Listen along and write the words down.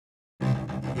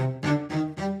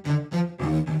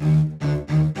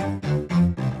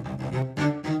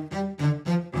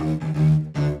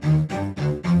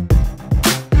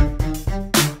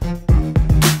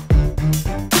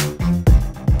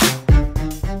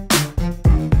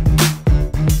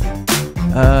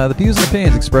The views and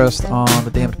opinions expressed on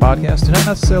the Damned podcast do not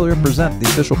necessarily represent the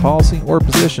official policy or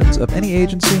positions of any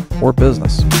agency or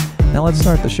business. Now let's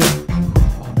start the show.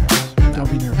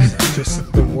 Don't be nervous. It's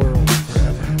just the world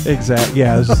forever. Exactly.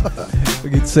 Yeah. We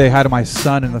could say hi to my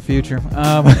son in the future.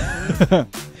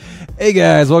 Hey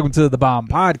guys, welcome to the Bomb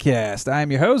Podcast. I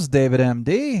am your host, David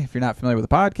MD. If you're not familiar with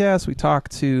the podcast, we talk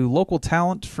to local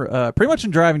talent for pretty much in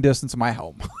driving distance of my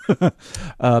home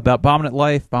about bombing at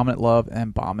life, bombing at love,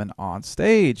 and bombing on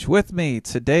stage. With me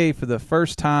today for the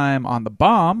first time on the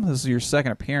Bomb, this is your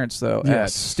second appearance though at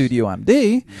Studio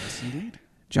MD. Yes, indeed.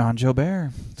 John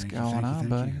Joubert. What's going on,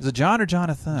 buddy? Is it John or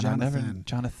Jonathan?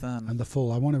 Jonathan. I'm the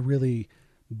fool. I want to really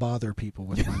bother people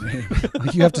with my name.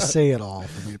 Like, you have to say it all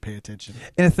for me to pay attention.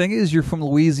 And the thing is, you're from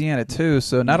Louisiana too,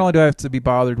 so not only do I have to be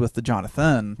bothered with the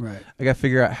Jonathan, right, I got to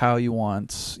figure out how you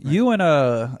want you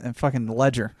and fucking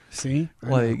Ledger. See,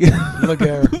 like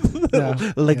Laguerre.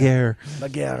 Laguerre.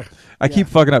 Laguerre. I keep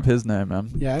fucking up his name,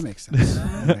 man. Yeah, that makes sense.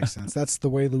 That makes sense. That's the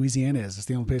way Louisiana is. It's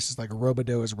the only place that's like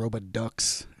Robidoux is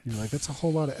Robidux. You're like, that's a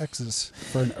whole lot of X's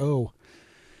for an O.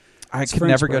 I could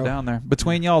never go down there.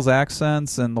 Between y'all's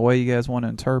accents and the way you guys want to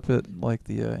interpret like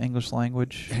the English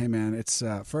language. Hey man, it's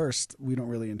first, we don't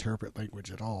really interpret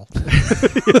language at all.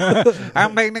 No,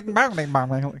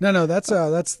 that's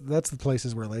the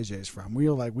places where Leger is from. We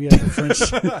have the French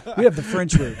we have the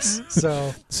French roots.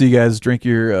 So you guys drink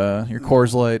your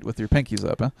Coors Light with your pinkies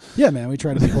up, huh? Yeah, man, we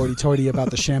try to be hoity-toity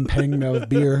about the champagne of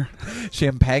beer.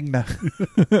 Champagne.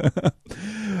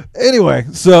 Anyway,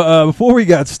 so before we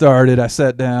got started, I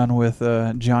sat down with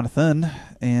Jonathan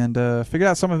and figured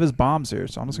out some of his bombs here.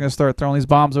 So I'm just going to start throwing these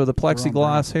bombs over the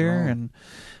plexiglass here and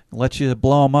let you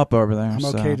blow them up over there. I'm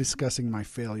okay discussing my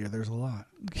failure. There's a lot.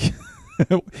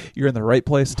 You're in the right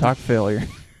place to talk failure.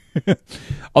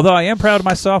 Although I am proud of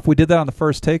myself. We did that on the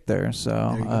first take there. So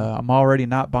I'm already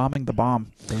not bombing the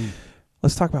bomb. Boom.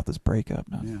 Let's talk about this breakup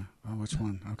now. Yeah. Oh, which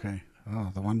one? Okay.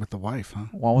 Oh, the one with the wife, huh?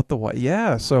 One with the wife.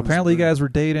 Yeah. So apparently you guys were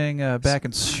dating back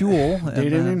in school.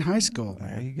 Dating in high school.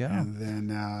 There you go. And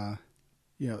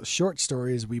then, short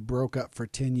story is we broke up for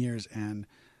 10 years, and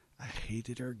I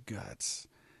hated her guts.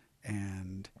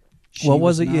 And what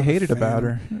was it you hated about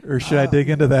her? Or should I dig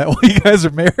into that while you guys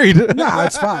are married? No,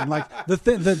 it's fine. Like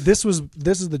this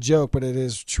is the joke, but it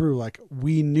is true. Like,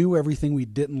 we knew everything we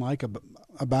didn't like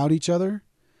about each other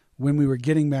when we were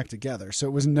getting back together. So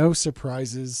it was no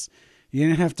surprises. You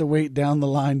didn't have to wait down the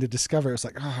line to discover. It was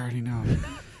like, oh, I already know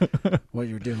what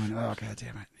you're doing. Oh, God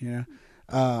damn it. You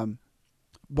know?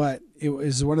 But it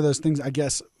was one of those things, I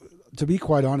guess, to be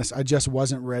quite honest, I just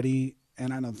wasn't ready.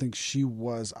 And I don't think she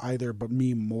was either, but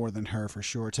me more than her for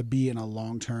sure, to be in a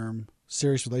long-term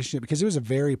serious relationship, because it was a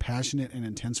very passionate and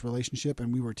intense relationship,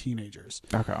 and we were teenagers.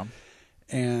 Okay.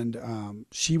 And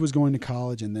she was going to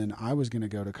college, and then I was going to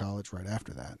go to college right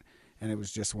after that. And it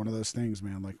was just one of those things,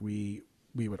 man. Like, we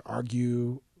would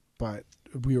argue, but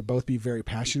we would both be very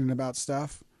passionate about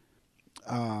stuff.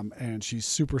 And she's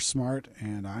super smart,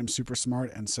 and I'm super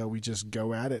smart. And so we just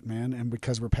go at it, man. And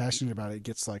because we're passionate about it, it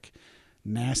gets like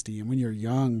nasty. And when you're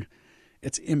young,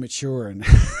 it's immature. And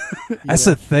that's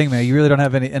the thing, man. You really don't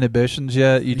have any inhibitions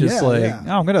yet. You just Oh,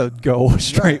 I'm going to go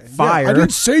straight fire. Yeah, I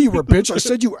didn't say you were a bitch. I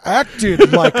said you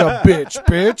acted like a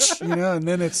bitch. You know, and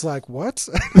then it's like, what?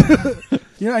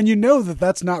 And you know that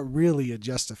that's not really a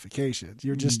justification.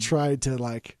 You're just trying to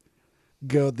like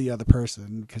go the other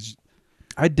person, because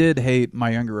I did hate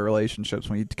my younger relationships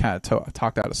when you kind of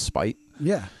talked out of spite.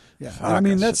 Yeah. Fuck, I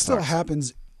mean, that still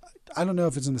happens. I don't know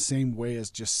if it's in the same way as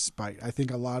just spite. I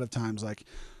think a lot of times, like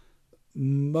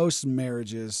most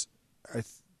marriages, I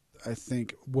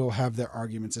think will have their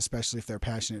arguments, especially if they're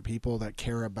passionate people that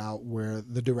care about where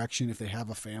the direction, if they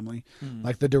have a family,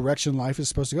 like the direction life is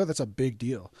supposed to go. That's a big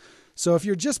deal. So if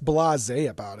you're just blasé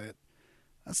about it,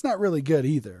 that's not really good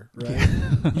either, right?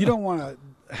 Yeah. You don't want to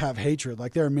have hatred.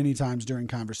 Like, there are many times during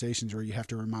conversations where you have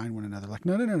to remind one another, like,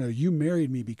 no, you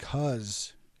married me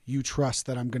because you trust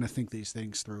that I'm going to think these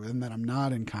things through, and that I'm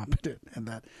not incompetent, and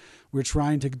that we're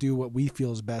trying to do what we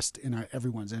feel is best in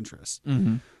everyone's interest.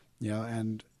 Mm-hmm.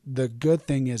 And the good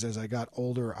thing is, as I got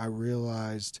older, I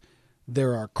realized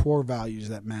there are core values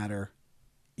that matter,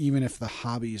 even if the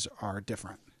hobbies are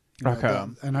different. Okay.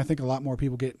 And I think a lot more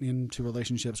people get into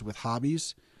relationships with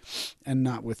hobbies and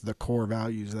not with the core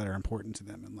values that are important to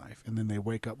them in life. And then they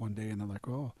wake up one day and they're like,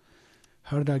 oh,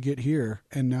 how did I get here?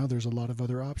 And now there's a lot of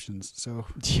other options. So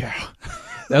yeah,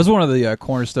 that was one of the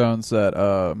cornerstones that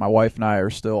my wife and I are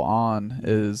still on.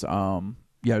 Is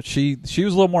she was a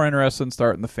little more interested in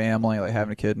starting the family, like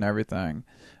having a kid and everything.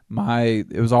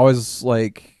 It was always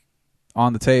like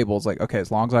on the table. It's like, okay, as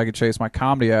long as I can chase my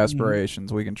comedy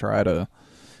aspirations, we can try to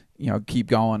keep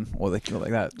going or they feel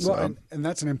like that. Well, So. and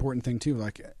that's an important thing too.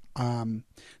 Like,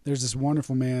 there's this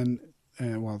wonderful man,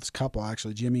 this couple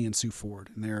actually, Jimmy and Sue Ford,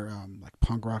 and they're like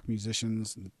punk rock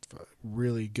musicians and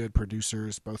really good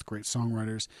producers, both great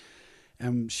songwriters.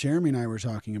 And Sheremy and I were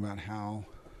talking about how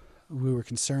we were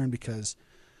concerned because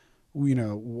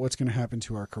what's going to happen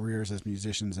to our careers as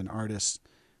musicians and artists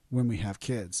when we have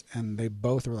kids. And they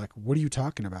both were like, what are you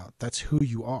talking about? That's who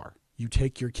you are. You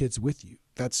take your kids with you.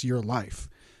 That's your life.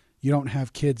 You don't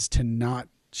have kids to not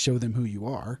show them who you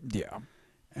are. Yeah.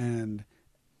 And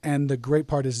the great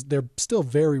part is they're still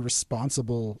very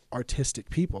responsible, artistic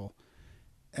people.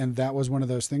 And that was one of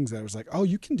those things that was like, oh,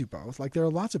 you can do both. Like, there are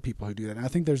lots of people who do that. And I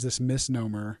think there's this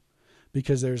misnomer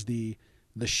because there's the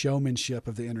showmanship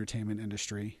of the entertainment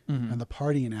industry and the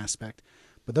partying aspect.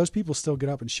 But those people still get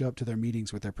up and show up to their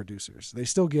meetings with their producers. They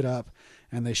still get up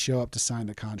and they show up to sign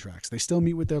the contracts. They still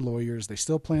meet with their lawyers. They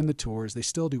still plan the tours. They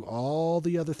still do all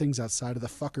the other things outside of the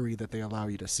fuckery that they allow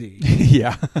you to see.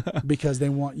 Yeah. Because they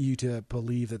want you to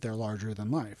believe that they're larger than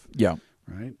life. Yeah.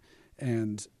 Right.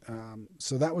 And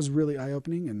so that was really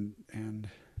eye-opening. And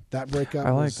that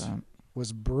breakup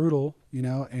was brutal,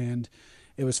 and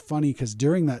it was funny because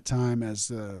during that time as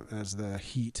the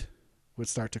heat would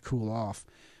start to cool off,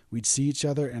 we'd see each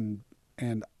other,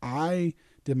 and I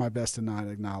did my best to not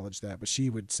acknowledge that, but she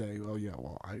would say, "Oh yeah,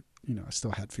 well I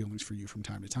still had feelings for you from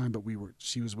time to time, but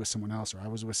she was with someone else, or I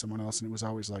was with someone else," and it was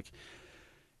always like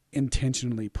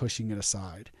intentionally pushing it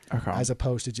aside, as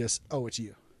opposed to just, "Oh, it's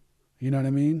you." You know what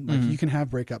I mean? Like you can have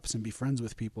breakups and be friends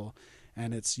with people,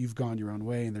 and you've gone your own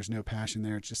way, and there's no passion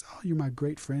there. It's just, "Oh, you're my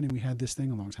great friend, and we had this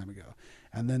thing a long time ago,"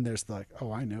 and then there's like,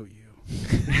 "Oh, I know you."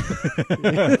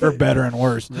 For better and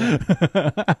worse.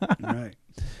 Right.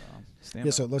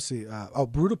 So let's see.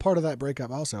 Brutal part of that breakup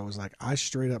also was like I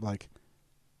straight up like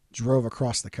drove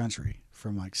across the country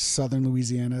from like southern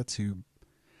Louisiana to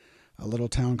a little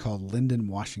town called Linden,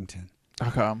 Washington.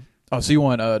 Okay. Oh, so you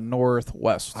went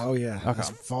northwest. Oh yeah, okay. As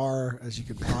far as you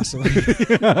could possibly.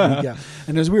 Yeah,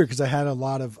 and it was weird because I had a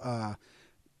lot of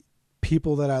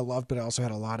people that I loved, but I also had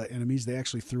a lot of enemies. They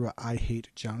actually threw a I Hate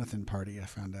Jonathan party, I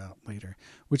found out later,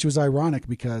 which was ironic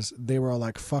because they were all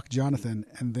like, fuck Jonathan.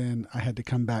 And then I had to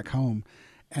come back home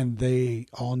and they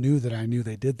all knew that I knew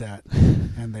they did that.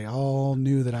 And they all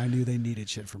knew that I knew they needed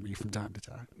shit from me from time to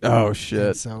time. Oh, shit.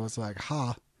 And so it's like,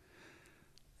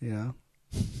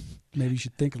 maybe you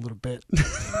should think a little bit.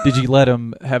 Did you let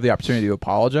him have the opportunity to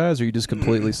apologize, or you just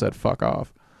completely said fuck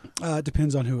off? It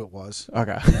depends on who it was.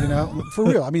 Okay. For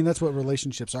real. I mean, that's what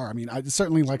relationships are. I mean, I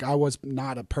certainly, like, I was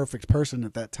not a perfect person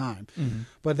at that time,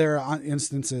 but there are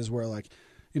instances where, like,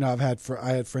 I had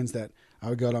friends that I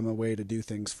would go out on my way to do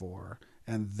things for,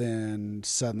 and then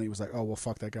suddenly it was like, oh, well,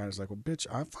 fuck that guy. I was like, well, bitch,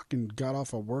 I fucking got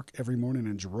off of work every morning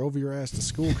and drove your ass to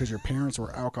school because your parents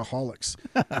were alcoholics.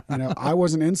 I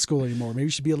wasn't in school anymore. Maybe you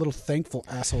should be a little thankful,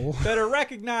 asshole. Better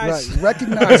recognize. Right.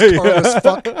 Recognize, Carlos,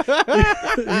 fuck.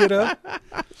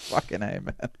 Fucking A,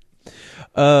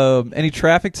 man. Any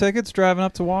traffic tickets driving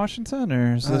up to Washington,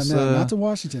 or is this no, not to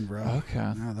Washington, bro.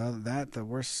 Okay. No, the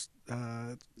worst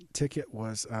ticket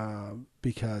was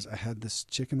because I had this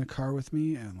chick in the car with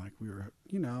me, and like we were,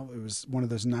 it was one of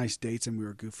those nice dates, and we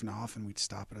were goofing off, and we'd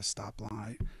stop at a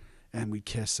stoplight, and we'd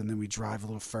kiss, and then we'd drive a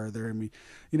little further, and we,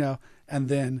 and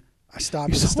then I stopped.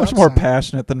 You're so much more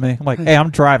passionate than me. I'm like, hey,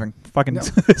 I'm driving. Fucking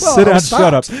sit down,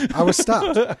 shut up. I was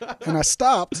stopped, and I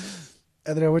stopped.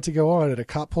 And then I went to go on, and a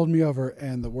cop pulled me over,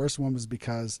 and the worst one was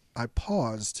because I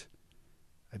paused.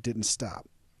 I didn't stop.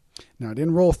 Now, I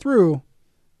didn't roll through.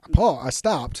 I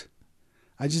stopped.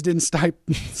 I just didn't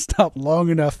stop long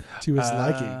enough to his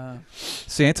liking.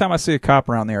 See, anytime I see a cop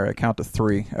around the area, I count to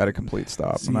 3 at a complete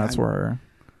stop, and that's where...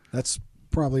 That's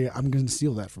probably... I'm going to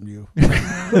steal that from you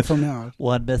from now on.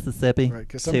 1 Mississippi, right,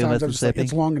 because sometimes I'm just like,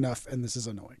 it's long enough, and this is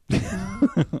annoying. Yeah.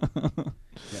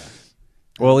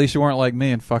 Well, at least you weren't like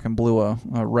me and fucking blew a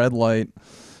red light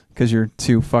because you're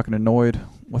too fucking annoyed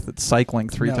with it cycling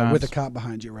 3 times. With a cop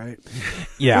behind you, right?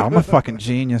 Yeah, I'm a fucking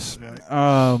genius. Right.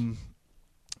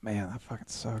 Man, that fucking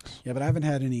sucks. Yeah, but I haven't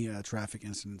had any traffic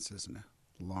incidences in a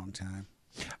long time.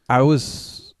 I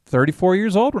was 34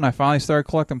 years old when I finally started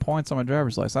collecting points on my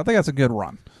driver's license. I think that's a good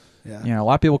run. Yeah. A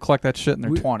lot of people collect that shit in their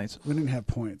 20s. We didn't have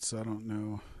points, so I don't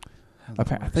know how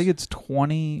I think it's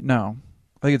 20... No.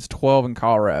 I think it's 12 in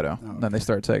Colorado. Oh, okay. Then they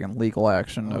start taking legal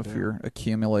action if you're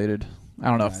accumulated. I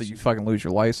don't know if you fucking lose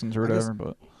your license or whatever,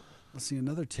 but let's see.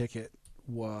 Another ticket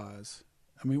was,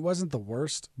 it wasn't the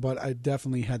worst, but I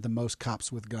definitely had the most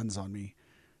cops with guns on me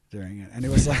during it, and it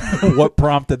was like, what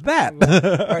prompted that?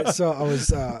 All right, so I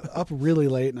was up really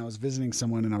late, and I was visiting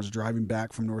someone, and I was driving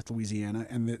back from North Louisiana,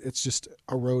 and it's just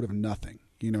a road of nothing,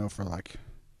 for like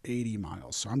 80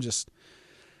 miles. So I'm just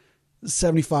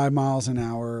 75 miles an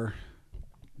hour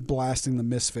blasting the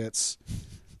Misfits.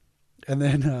 And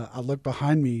then I look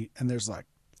behind me and there's like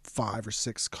 5 or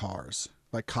 6 cars,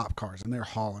 like cop cars, and they're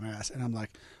hauling ass. And I'm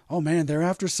like, oh man, they're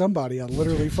after somebody. I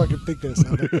literally fucking think this.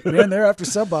 I'm like, man, they're after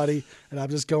somebody. And I'm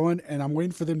just going and I'm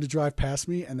waiting for them to drive past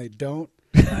me and they don't.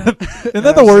 Isn't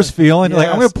that the worst feeling? Yes. Like,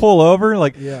 I'm going to pull over.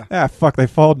 Like, fuck, they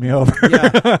followed me over. Yeah.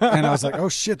 And I was like, oh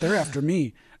shit, they're after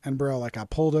me. And bro, like I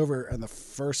pulled over and the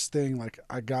first thing, like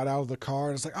I got out of the car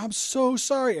and I was like, I'm so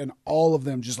sorry. And all of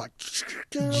them just like,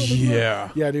 yeah,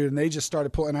 dude. And they just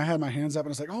started pulling. And I had my hands up and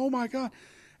I was like, oh my God.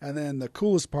 And then the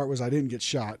coolest part was I didn't get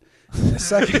shot. And the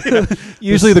second,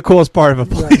 usually the coolest part of a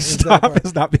police stop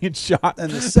is not being shot.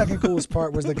 And the second coolest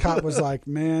part was the cop was like,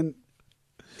 man,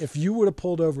 if you would have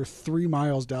pulled over 3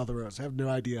 miles down the road, so I have no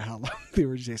idea how long they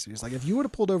were chasing me. It's like, if you would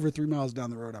have pulled over 3 miles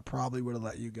down the road, I probably would have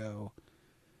let you go.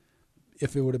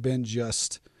 If it would have been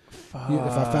just, if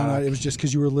I found out it was just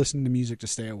because you were listening to music to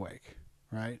stay awake,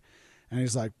 right? And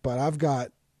he's like, but I've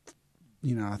got,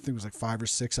 I think it was like 5 or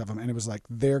 6 of them, and it was like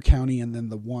their county and then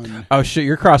the one. Oh shit,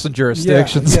 you're crossing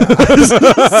jurisdictions. Yeah.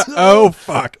 Oh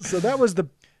fuck. So that was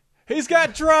he's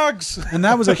got drugs. And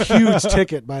that was a huge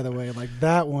ticket, by the way. Like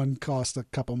that one cost a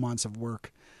couple months of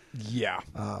work. Yeah.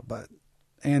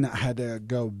 And I had to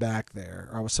go back there.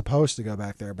 I was supposed to go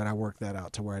back there, but I worked that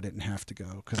out to where I didn't have to go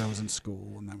because I was in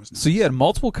school, and that was nice. So you had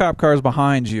multiple cop cars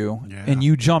behind you, and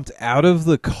you jumped out of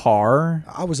the car.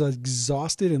 I was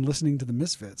exhausted and listening to the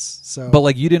Misfits. But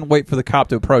like you didn't wait for the cop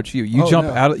to approach you. You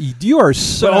jumped out. You are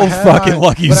so fucking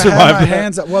lucky you survived. I had my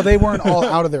hands up. Well, they weren't all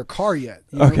out of their car yet.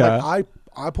 Okay. Like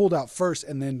I pulled out first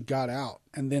and then got out,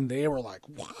 and then they were like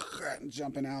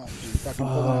jumping out and fucking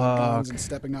pulling out guns and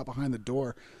stepping out behind the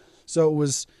door. So it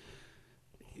was,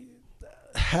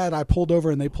 had I pulled over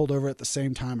and they pulled over at the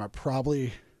same time, I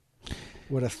probably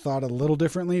would have thought a little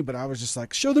differently, but I was just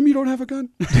like, show them you don't have a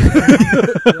gun.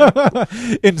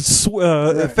 In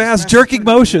fast jerking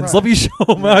motions. Right. Let me show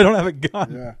them I don't have a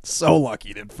gun. Yeah. So lucky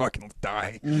you didn't fucking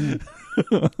die.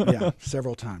 Yeah,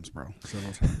 several times, bro.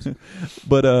 Several times.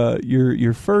 But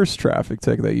your first traffic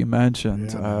ticket that you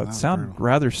mentioned sounded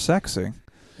rather sexy.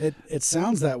 It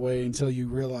sounds that way until you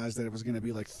realize that it was going to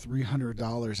be like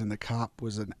 $300 and the cop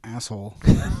was an asshole.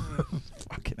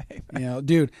 Fucking A,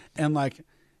 dude. And like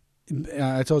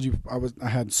I told you, I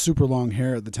had super long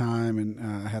hair at the time, and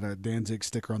I had a Danzig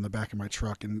sticker on the back of my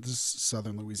truck, and this is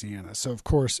Southern Louisiana. So of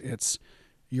course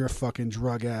you're a fucking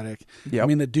drug addict. Yep. I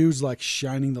mean, the dude's like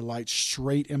shining the light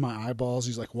straight in my eyeballs.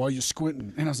 He's like, "Why are you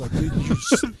squinting?" And I was like, "Dude, you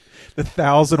just the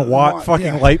 1,000-watt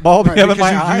fucking light bulb you have in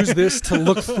my eye. Use this to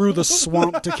look through the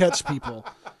swamp to catch people."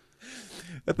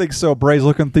 That thing's so bright, it's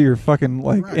looking through your fucking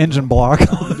engine block.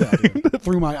 Yeah, dude.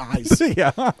 Through my eyes.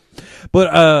 Yeah.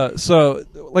 But so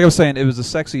like I was saying, it was a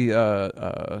sexy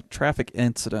traffic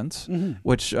incident,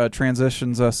 which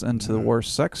transitions us into the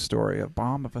worst sex story, a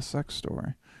bomb of a sex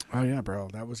story. Oh yeah, bro.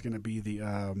 That was going to be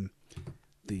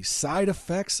the side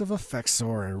effects of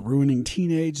Effexor ruining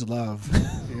teenage love.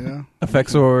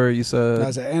 Effexor, you said?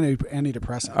 That's an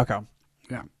antidepressant. Okay.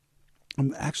 Yeah.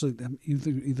 Actually,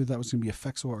 either that was going to be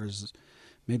Effexor or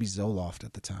maybe Zoloft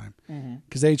at the time,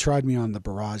 because they tried me on the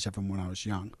barrage of them when I was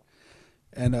young,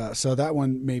 and so that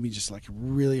one made me just like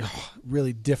really,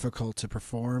 really difficult to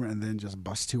perform, and then just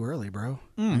bust too early, bro.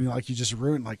 I mean, like you just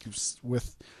ruined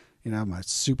with. My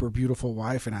super beautiful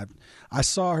wife, and I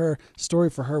saw her.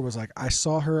 Story for her was like I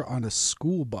saw her on a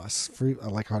school bus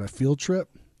like on a field trip,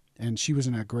 and she was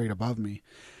in a grade above me,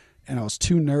 and I was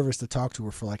too nervous to talk to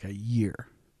her for like a year,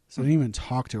 so I didn't even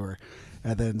talk to her.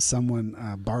 And then someone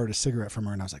borrowed a cigarette from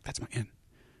her, and I was like, "That's my in,"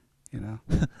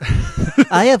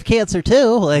 I have cancer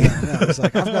too. Like, I was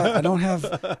like,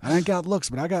 I ain't got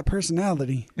looks, but I got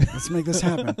personality. Let's make this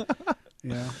happen.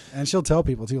 And she'll tell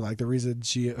people too, like the reason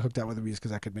she hooked up with me is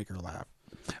because I could make her laugh.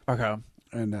 Okay.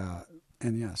 And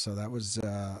yeah, so that was.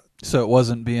 So it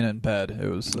wasn't being in bed. It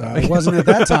was. It wasn't at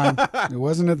that time. It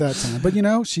wasn't at that time. But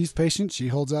she's patient. She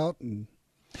holds out. And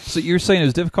so you're saying it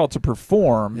was difficult to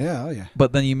perform. Yeah. Oh yeah.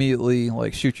 But then you immediately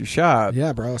shoot your shot.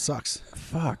 Yeah, bro. It sucks.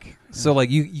 Fuck. So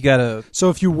you gotta. So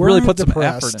if you really put some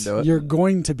effort into it, you're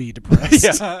going to be depressed.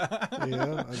 Yeah.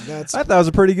 I thought it was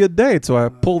a pretty good date, so I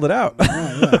pulled it out.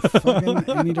 Yeah. Fucking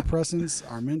antidepressants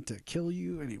are meant to kill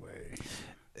you anyway.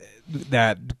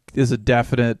 That is a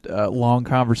definite long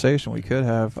conversation we could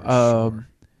have. Sure.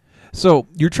 So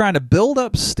you're trying to build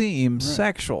up steam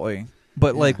sexually,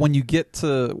 but when you get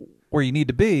to where you need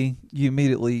to be, you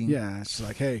immediately it's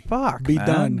like, hey, fuck, be man.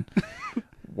 done.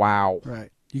 Wow.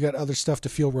 Right. You got other stuff to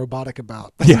feel robotic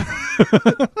about. Yeah.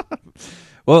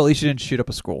 Well, at least you didn't shoot up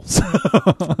a school. So.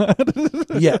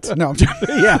 Yet. No, I'm joking.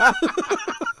 Yeah.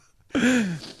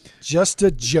 Just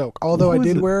a joke. Although What I was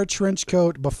did it? wear a trench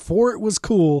coat before it was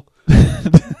cool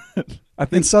I in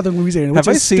think. Southern Louisiana. Which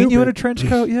Have I is seen you in a stupid. trench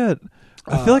coat yet?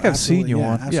 I feel like I've seen you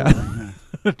one. Absolutely,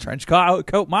 Yeah. Trench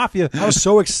coat mafia. I was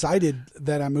so excited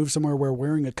that I moved somewhere where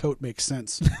wearing a coat makes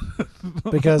sense.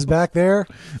 Because back there,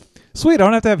 Sweet. I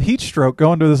don't have to have heat stroke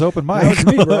going to this open mic. that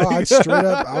was me, bro.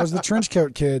 I was the trench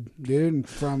coat kid, dude,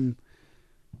 from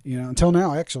until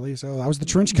now actually. So I was the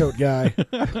trench coat guy.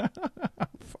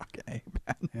 Fucking A,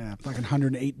 man. Yeah, fucking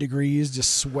 108 degrees,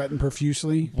 just sweating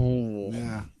profusely.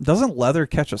 Yeah. Doesn't leather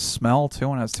catch a smell too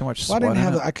when it has too much Well, sweat?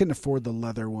 I couldn't afford the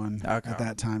leather one Okay. at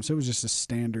that time, so it was just a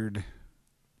standard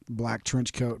black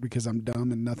trench coat because I'm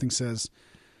dumb and nothing says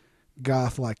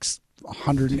goth like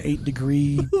 108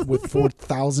 degree with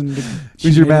 4,000.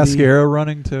 Is your mascara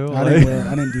running too? I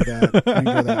didn't do that. I didn't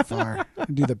go that far. I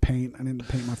didn't do the paint. I didn't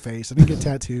paint my face. I didn't get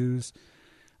tattoos.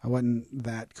 I wasn't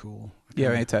that cool. You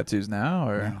have any tattoos now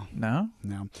or no?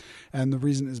 No. And the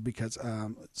reason is because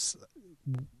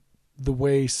the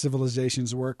way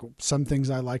civilizations work, some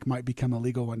things I like might become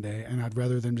illegal one day, and I'd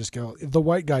rather them just go, the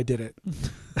white guy did it.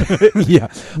 Yeah.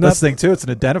 That's the thing too. It's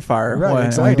an identifier when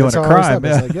exactly. you're doing That's a how I always crime.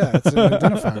 thought. It's like, it's an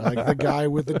identifier. Like the guy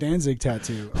with the Danzig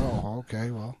tattoo. Oh,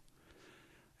 okay. Well,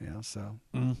 so.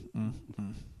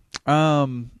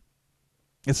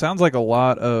 It sounds like a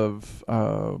lot of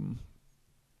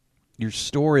your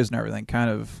stories and everything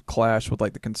kind of clash with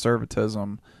like the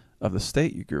conservatism of the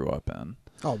state you grew up in.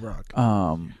 Oh, rock.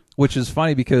 Which is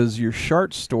funny because your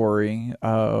short story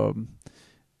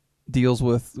deals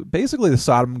with basically the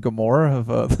Sodom and Gomorrah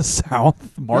of the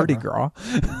South, Mardi Gras.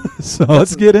 So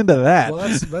let's get into that. Well,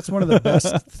 that's one of the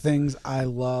best things I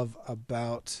love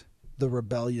about the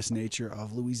rebellious nature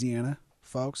of Louisiana,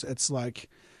 folks. It's like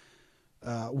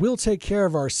we'll take care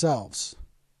of ourselves,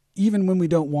 even when we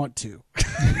don't want to.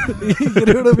 You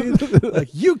know what I mean? Like,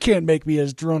 you can't make me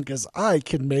as drunk as I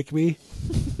can make me.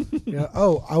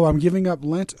 Oh, I'm giving up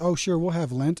Lent. Oh, sure, we'll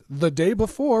have Lent. The day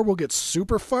before, we'll get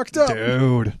super fucked up.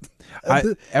 Dude.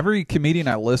 Every comedian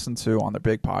I listen to on their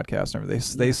big podcast, and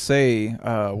everything, they say,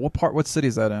 what city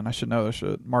is that in? I should know this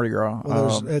shit. Mardi Gras.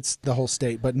 Well, it's the whole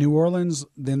state. But New Orleans,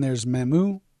 then there's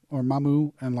Mamou, and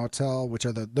Lautel, which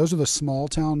are those are the small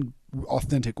town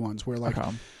authentic ones where like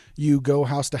you go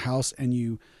house to house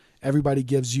and everybody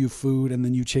gives you food and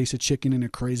then you chase a chicken in a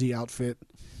crazy outfit.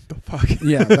 The fuck?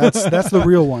 Yeah, that's the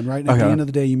real one, right? And at the end of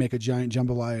the day, you make a giant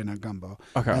jambalaya and a gumbo.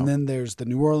 Okay. And then there's the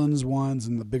New Orleans ones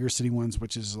and the bigger city ones,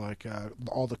 which is like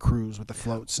all the crews with the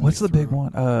floats. What's the big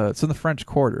one? It's in the French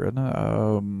Quarter, isn't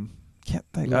it? Can't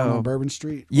think. On Bourbon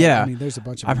Street. Yeah, well, I mean, there's a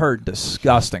bunch of. I've heard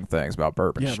disgusting things about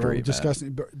Bourbon Street. Bro,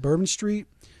 disgusting. Bourbon Street.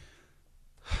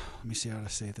 Let me see how to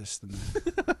say this in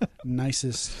the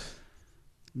nicest,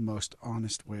 most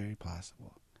honest way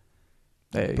possible.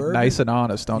 Hey, nice and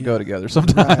honest don't go together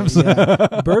sometimes. Right,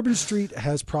 yeah. Bourbon Street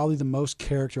has probably the most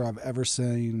character I've ever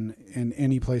seen in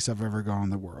any place I've ever gone in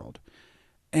the world.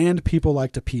 And people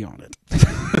like to pee on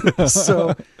it.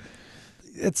 So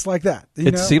it's like that.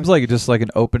 It seems like just like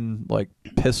an open like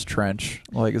piss trench,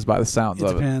 like is by the sounds of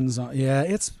it. It depends on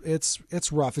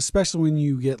it's rough, especially when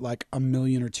you get like 1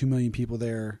 million or 2 million people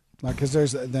there. Like, because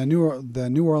there's the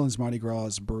New Orleans Mardi Gras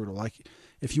is brutal. Like,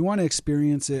 if you want to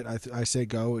experience it, I say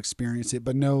go experience it,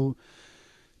 but no,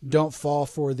 don't fall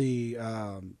for the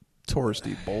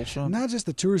touristy bullshit. Not just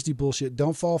the touristy bullshit.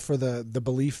 Don't fall for the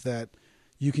belief that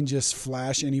you can just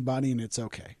flash anybody and it's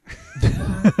okay.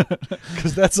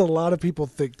 Because that's a lot of people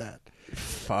think that.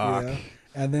 Fuck. Yeah.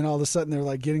 And then all of a sudden they're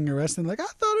like getting arrested. Like, I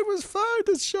thought it was fine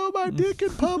to show my dick in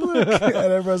public. And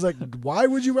everyone's like, why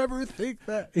would you ever think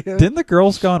that? You know? Didn't the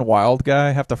Girls Gone Wild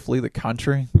guy have to flee the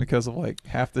country because of like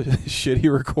half the shit he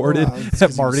recorded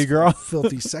at Mardi Gras?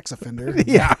 Filthy sex offender.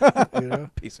 Yeah. You know?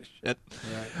 Piece of shit.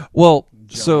 Right. Well,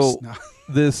 Jealous. so No.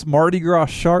 this Mardi Gras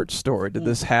short story, did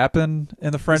this happen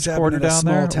in the French Quarter down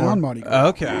there? Small town Mardi Gras.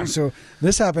 Okay. So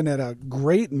this happened at a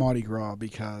great Mardi Gras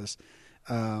because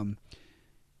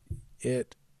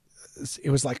it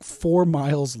was like 4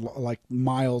 miles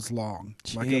long,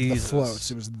 like of the floats.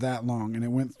 It was that long, and it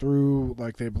went through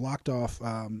like they blocked off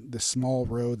this small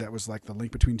road that was like the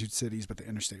link between two cities, but the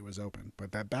interstate was open.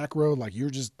 But that back road, like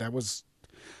that was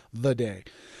the day.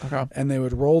 Okay. And they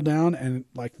would roll down and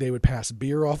like they would pass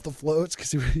beer off the floats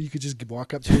because you could just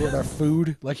walk up to it with our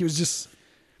food. Like it was just.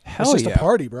 It's just a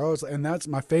party, bro. And that's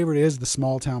my favorite is the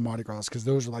small town Mardi Gras because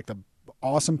those are like the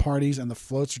awesome parties and the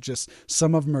floats are just,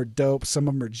 some of them are dope, some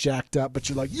of them are jacked up, but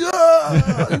you're like,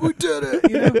 yeah, we did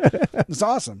it. You know? It's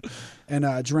awesome. And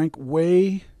I drank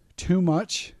way too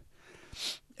much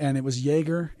and it was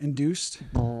Jaeger induced.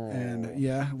 And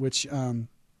yeah, which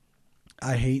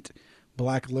I hate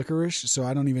black licorice, so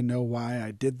I don't even know why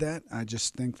I did that. I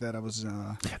just think that I was.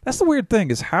 That's the weird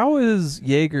thing is how is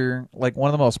Jaeger like one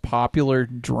of the most popular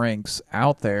drinks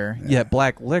out there, yet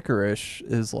black licorice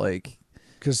is like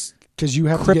because you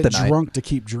have to kryptonite. get drunk to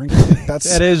keep drinking. That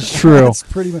is true. That's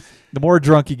pretty much. The more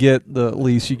drunk you get, the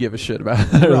least you give a shit about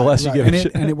it, or the less you give a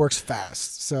shit. And it works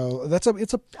fast. So it's a.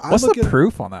 What's the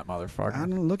proof on that motherfucker? I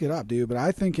don't look it up, dude, but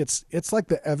I think it's like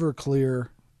the Everclear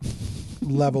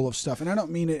level of stuff, and I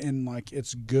don't mean it in like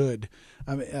it's good,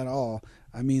 at all.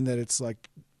 I mean that it's like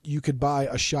you could buy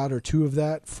a shot or two of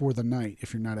that for the night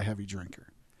if you're not a heavy drinker.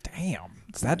 Damn,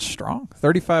 it's that strong.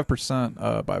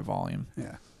 35% by volume.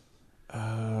 Yeah.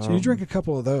 So you drink a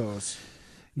couple of those.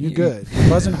 You're good. You're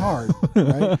buzzing hard,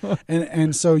 right?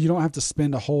 And so you don't have to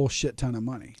spend a whole shit ton of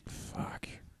money. Fuck.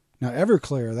 Now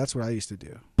Everclear, that's what I used to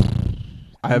do.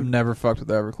 I have never fucked with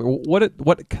Everclear.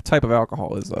 What type of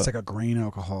alcohol is that? It's like a grain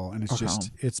alcohol, and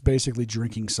it's basically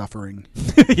drinking suffering.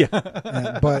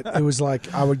 Yeah. But it was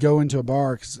like I would go into a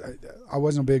bar because I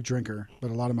wasn't a big drinker,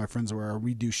 but a lot of my friends were.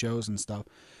 We'd do shows and stuff,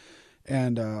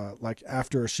 and like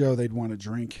after a show, they'd want to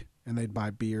drink, and they'd buy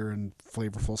beer and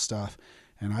flavorful stuff.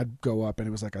 And I'd go up, and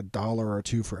it was like $1 or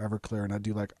 $2 for Everclear, and I'd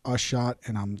do like a shot,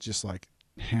 and I'm just like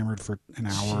hammered for an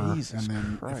hour. Jesus and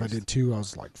then Christ. If I did 2, I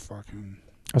was like fucking.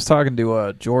 I was talking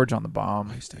to George on the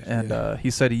bomb, and yeah.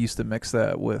 he said he used to mix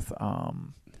that with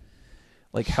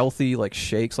like healthy like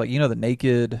shakes, like the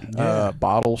naked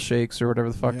bottle shakes or whatever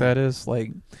the fuck that is.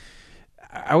 Like,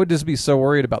 I would just be so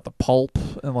worried about the pulp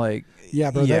and like.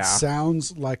 Yeah, bro, that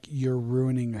sounds like you're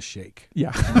ruining a shake.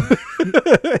 Yeah.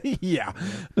 Yeah.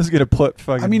 Just going to put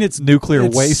fucking it's nuclear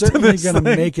waste in this. It's certainly going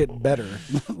to make it better.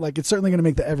 Like, it's certainly going to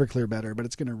make the Everclear better, but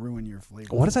it's going to ruin your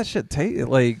flavor. What does that shit taste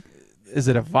like? Is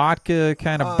it a vodka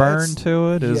kind of burn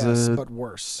to it? Yes, but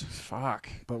worse. Fuck.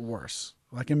 But worse.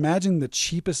 Like, imagine the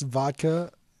cheapest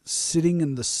vodka sitting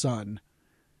in the sun,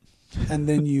 and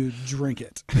then you drink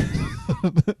it.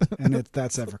 And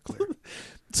that's Everclear.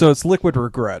 So it's liquid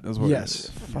regret is what it is.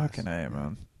 Yes. Fucking A,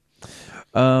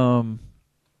 man.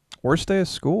 Worst day of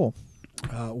school?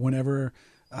 Whenever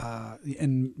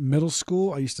in middle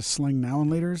school, I used to sling now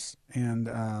and laters, and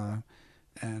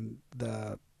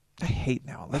the I hate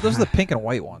now. Those are the pink and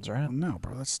white ones, right? no,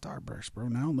 bro, that's Starburst, bro.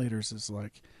 Now and laters is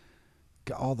like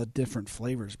got all the different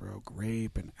flavors, bro.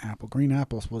 Grape and apple. Green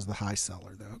apples was the high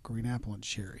seller though. Green apple and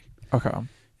cherry. Okay.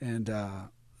 And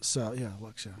so yeah,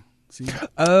 look, so see.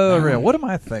 Oh, really? What am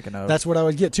I thinking of? That's what I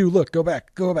would get too. Look, go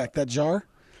back. That jar.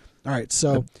 All right.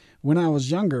 So when I was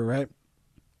younger, right,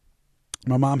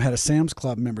 my mom had a Sam's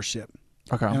Club membership.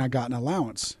 Okay. And I got an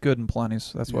allowance. Good and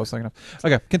plenty's. That's what I was thinking of.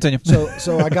 Okay, continue.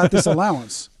 So I got this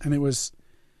allowance, and it was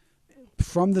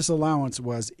from this allowance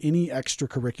was any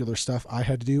extracurricular stuff I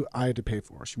had to do, I had to pay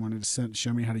for. She wanted to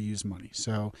show me how to use money.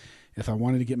 So if I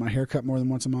wanted to get my hair cut more than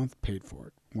once a month, paid for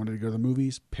it. Wanted to go to the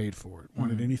movies, paid for it.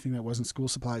 Wanted anything that wasn't school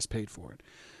supplies, paid for it.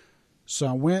 So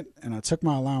I went and I took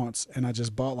my allowance and I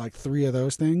just bought like 3 of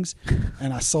those things,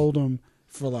 and I sold them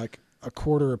for like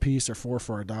 $0.25 a piece or 4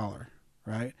 for $1,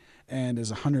 right? And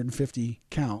is 150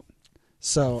 count.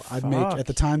 So I'd make at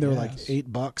the time they were like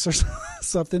 $8 or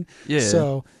something. Yeah.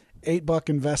 So $8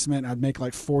 investment, I'd make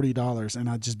like $40, and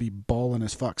I'd just be balling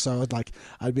as fuck. So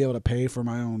I'd be able to pay for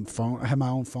my own phone. I had my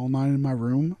own phone line in my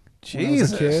room. Jesus, when I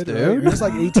was a kid, dude. Right? It was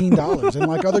like $18, and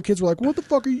like other kids were like, "What the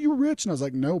fuck are you rich?" And I was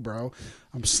like, "No, bro,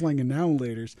 I'm slinging now and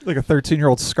laters." Like a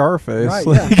 13-year-old Scarface. Right,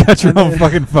 like, you got your own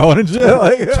fucking phone and shit.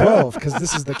 Like 12, because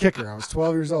this is the kicker. I was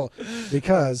 12 years old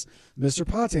because Mr.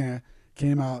 Patin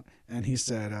came out and he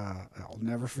said, I'll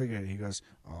never forget it. He goes,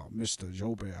 Mr.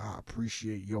 Joubert, I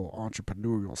appreciate your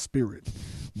entrepreneurial spirit,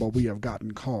 but we have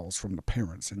gotten calls from the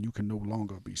parents, and you can no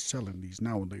longer be selling these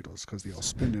now and laters because they are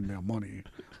spending their money,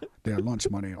 their lunch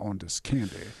money on this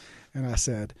candy. And I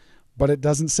said, but it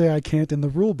doesn't say I can't in the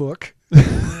rule book.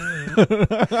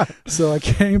 So I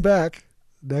came back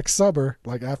next summer,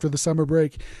 like after the summer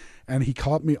break, and he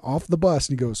caught me off the bus,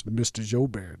 and he goes, Mr.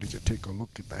 Joubert, did you take a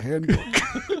look at the handbook?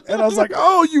 And I was like,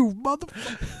 oh, you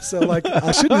motherfucker. So, like,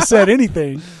 I shouldn't have said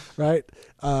anything, right?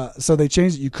 So they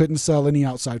changed it. You couldn't sell any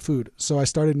outside food. So I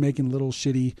started making little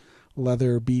shitty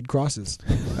leather bead crosses,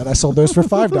 and I sold those for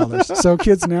 $5. So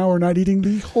kids now are not eating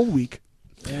the whole week.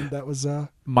 And that was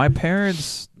my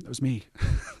parents. That was me.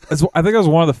 I think it was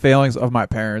one of the failings of my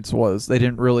parents was they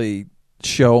didn't really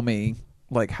show me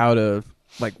like how to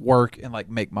like work and like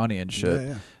make money and shit.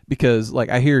 Yeah. Because like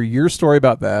I hear your story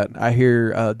about that. I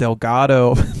hear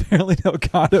Delgado, apparently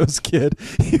Delgado's kid,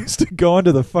 he used to go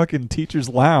into the fucking teacher's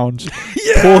lounge,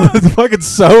 pull the fucking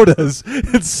sodas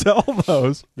and sell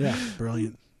those. Yeah,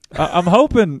 brilliant. I'm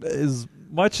hoping as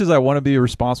much as I want to be a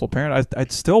responsible parent,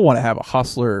 I'd still want to have a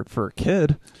hustler for a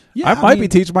kid. Yeah, I might be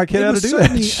teaching my kid how to do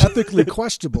that. It was certainly ethically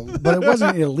questionable, but it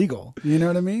wasn't illegal. You know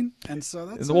what I mean? And so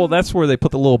that's that's where they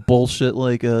put the little bullshit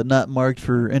like not marked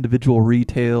for individual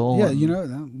retail. Yeah, and- you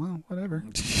know, well, whatever.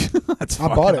 That's I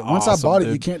bought it. fucking Once awesome, I bought it,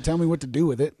 dude. you can't tell me what to do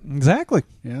with it. Exactly.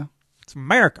 Yeah, It's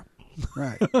America.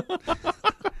 right.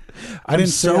 I didn't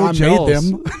say so I jealous.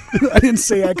 made them. I didn't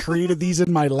say I created these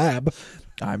in my lab.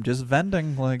 I'm just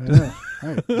vending. Like,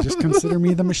 Right. Just consider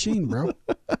me the machine, bro.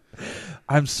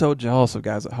 I'm so jealous of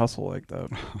guys that hustle like that.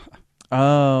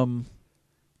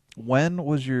 When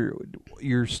was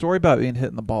your story about being hit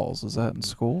in the balls? Is that in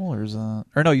school or is that?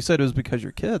 Or no, you said it was because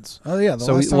your kids. Oh yeah,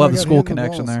 So last we time love I the got school hit in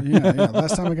connection balls. there. Yeah.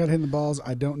 Last time I got hit in the balls,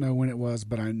 I don't know when it was,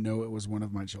 but I know it was one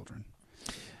of my children.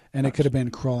 And it could have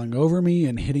been crawling over me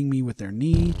and hitting me with their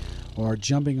knee, or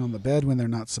jumping on the bed when they're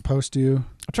not supposed to. I'm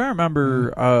trying to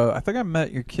remember. I think I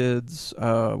met your kids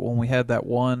when we had that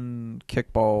one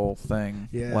kickball thing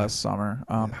last summer.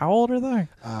 How old are they?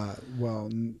 Well,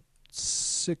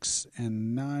 6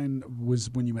 and 9 was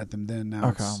when you met them. Then now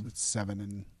it's 7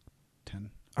 and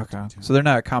 10. Okay, so they're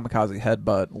not kamikaze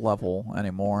headbutt level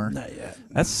anymore. Not yet.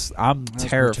 I'm That's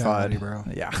terrified, brutality, bro.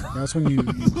 Yeah, That's when you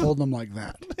hold them like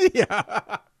that.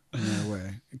 yeah. In their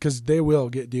way, because they will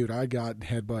get. Dude, I got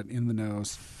headbutt in the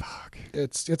nose. Fuck.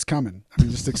 It's coming. I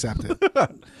mean, just accept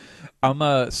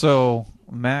it. So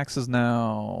Max is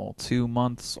now 2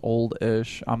 months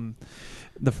old-ish.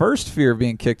 The first fear of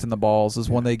being kicked in the balls is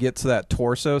when they get to that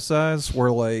torso size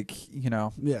where, like, you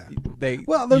know, Yeah. they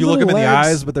their you look them in the legs-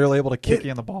 eyes, but they're able to kick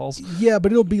you in the balls. Yeah,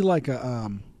 but it'll be like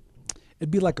it'd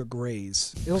be like a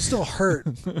graze. It'll still hurt.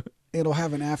 It'll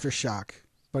have an aftershock,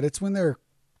 but it's when they're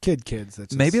kids.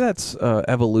 That's Maybe that's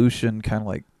evolution, kind of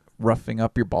like roughing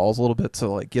up your balls a little bit to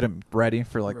like get them ready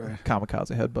for like Right.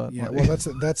 kamikaze headbutt. Yeah, Like- well,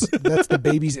 that's the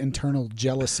baby's internal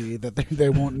jealousy that they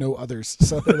won't know others,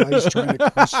 so they're like just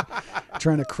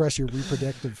trying to crush your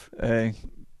reproductive. Hey,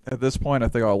 at this point, I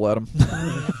think I'll let him.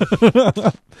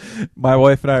 My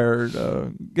wife and I are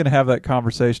going to have that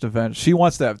conversation eventually. She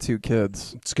wants to have 2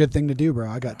 kids. It's a good thing to do, bro.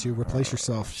 I got to replace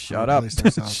yourself. Shut up.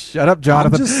 Replace ourselves. Shut up,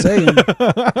 Jonathan.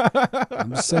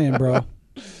 I'm just saying, bro.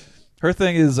 Her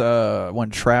thing is when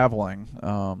traveling,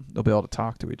 they'll be able to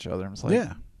talk to each other. It's like,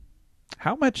 Yeah.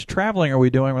 how much traveling are we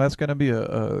doing? Well, that's going to be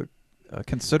a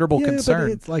considerable concern.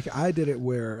 But it's like I did it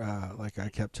where, like I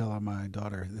kept telling my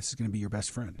daughter, this is going to be your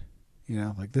best friend. You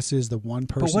know, like this is the one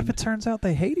person. But what if it turns out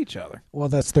they hate each other? Well,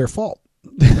 that's their fault.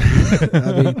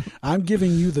 I mean, I'm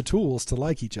giving you the tools to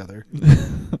like each other.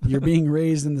 You're being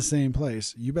raised in the same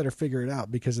place. You better figure it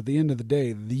out, because at the end of the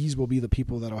day, these will be the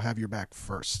people that'll have your back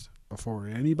first before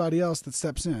anybody else that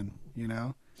steps in, you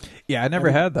know? Yeah, I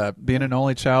never had that. Being an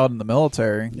only child in the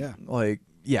military. Yeah. Like,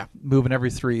 yeah, moving every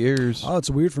 3 years. Oh, it's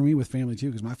weird for me with family, too,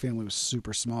 because my family was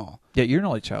super small. Yeah, you're an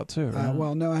only child, too, right?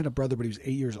 Well, no, I had a brother, but he was 8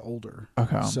 years older.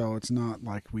 Okay. So it's not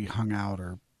like we hung out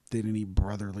or did any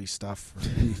brotherly stuff or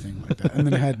anything like that. And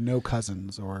then I had no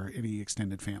cousins or any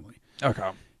extended family.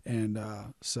 Okay. And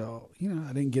so, you know,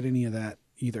 I didn't get any of that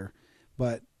either.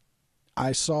 But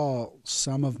I saw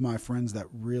some of my friends that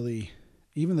really,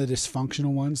 even the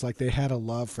dysfunctional ones, like they had a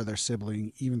love for their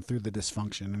sibling even through the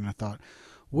dysfunction. And I thought,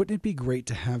 wouldn't it be great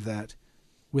to have that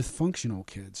with functional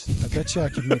kids? I bet you I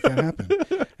could make that happen.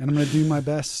 And I'm going to do my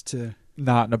best to...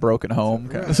 Not in a broken home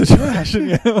kind of Right. situation.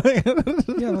 Yeah, like-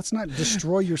 Yeah, let's not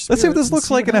destroy your spirit. let's see what this and looks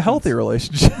see like what in a healthy happens.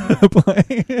 relationship.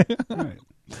 Like- Right.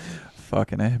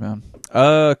 Fucking A,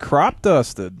 man. Crop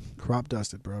dusted. Crop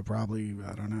dusted, bro. Probably,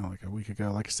 I don't know, like a week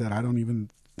ago. Like I said, I don't even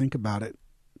think about it.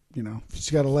 You know, if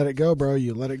you got to let it go, bro,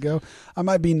 you let it go. I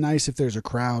might be nice if there's a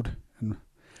crowd and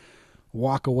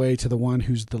walk away to the one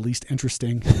who's the least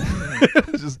interesting.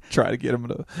 Just try to get him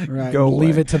to Right. go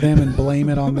Leave away. it to them and blame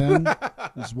it on them.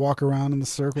 Just walk around in the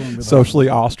circle and be like, Socially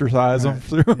ostracize Right.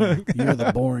 them. Through. yeah, you're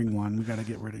the boring one. We got to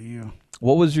get rid of you.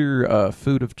 What was your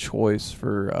food of choice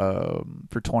for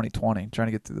 2020? Trying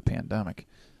to get through the pandemic.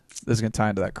 This is gonna tie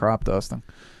into that crop dusting.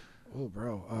 Oh,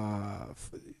 bro.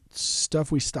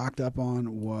 Stuff we stocked up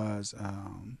on was,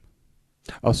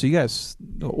 Oh, so you guys?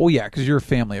 Oh, yeah, because you're a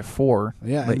family of 4.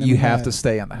 yeah, But and then you we have had- to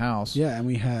stay in the house. Yeah, and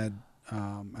we had,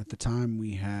 at the time,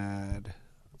 we had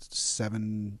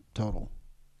 7 total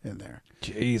in there.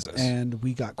 Jesus. And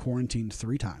we got quarantined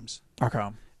 3 times. Okay.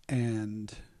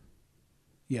 And,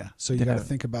 yeah, so you Yeah. got to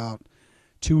think about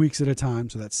 2 weeks at a time.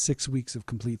 So that's 6 weeks of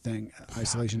complete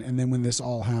isolation. And then when this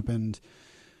all happened,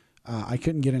 I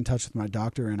couldn't get in touch with my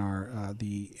doctor, and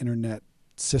the internet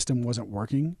system wasn't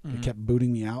working. Mhm. It kept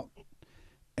booting me out.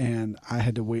 And I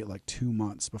had to wait like 2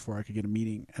 months before I could get a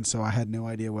meeting. And so I had no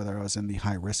idea whether I was in the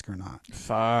high risk or not.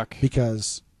 Fuck.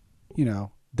 Because, you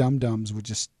know, dum-dums would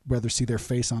just rather see their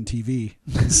face on TV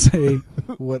than say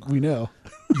what we know.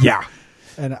 Yeah.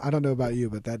 And I don't know about you,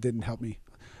 but that didn't help me.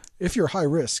 If you're high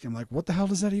risk, I'm like, what the hell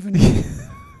does that even mean?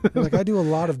 Like, I do a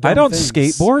lot of dumb I don't things.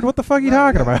 skateboard. What the fuck are you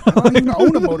talking about? I don't even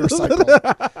own a motorcycle.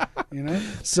 You know?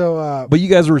 So, But you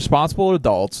guys are responsible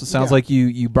adults. It sounds Yeah. like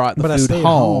you brought the but I food stayed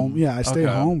home. Yeah, I stayed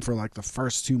Okay. home for like the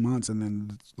first 2 months, and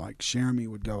then like Jeremy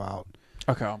would go out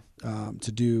Okay.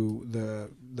 to do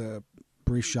the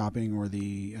brief shopping or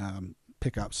the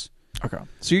pickups. Okay.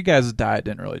 So your guys' diet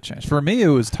didn't really change. For me, it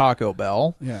was Taco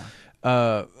Bell, Yeah.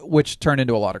 which turned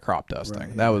into a lot of crop dusting.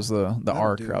 Right, That yeah. was the That'll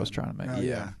arc do I was it. trying to make. Oh,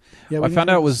 yeah. Yeah, I we found didn't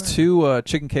out it do was the same. 2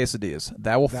 chicken quesadillas.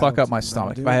 That will fuck up my That'll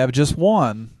stomach. do If I it. have just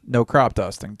one, no crop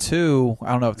dusting. 2,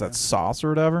 I don't know if that's sauce or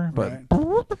whatever, but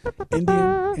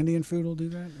Right. Indian food will do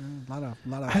that. A lot of I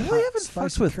really hot, haven't spicy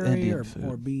fucked with curry Indian or, food.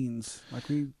 or beans. Like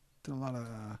we did a lot of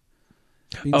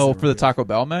beans. oh, that for were the good. Taco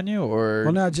Bell menu, or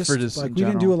Well, no, just for just like in we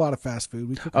didn't do general? a lot of fast food.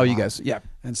 We cooked. Oh, a you lot. guys, yeah.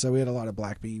 And so we had a lot of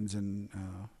black beans and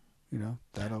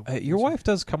that'll. Your wife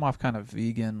does come off kind of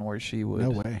vegan, where she would.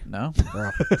 No way. No.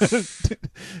 Bro.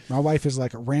 My wife is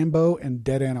like Rambo and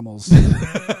dead animals.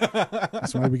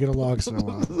 That's why we get along so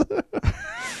well.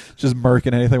 Just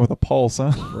murking anything with a pulse,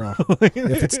 huh? Bro.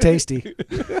 If it's tasty.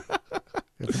 If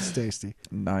it's tasty.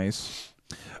 Nice.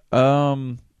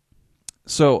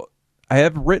 So I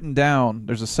have written down.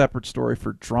 There's a separate story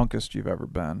for drunkest you've ever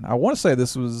been. I want to say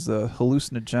this was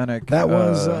hallucinogenic. That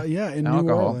was in New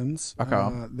alcohol. Orleans.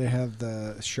 Okay. They have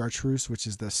the chartreuse, which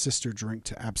is the sister drink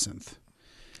to absinthe.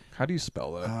 How do you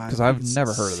spell that? I Because think I've it's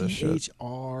never heard of this shit.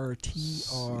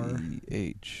 CHRTRUESE.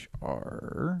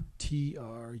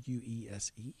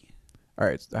 All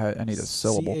right, I need a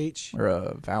syllable CH or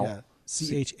a vowel. Yeah,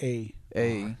 CHART.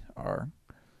 A-R-T.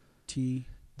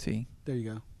 There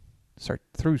you go.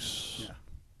 Chartreuse. Yeah.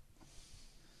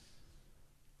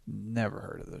 Never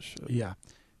heard of this shit. Yeah,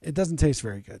 it doesn't taste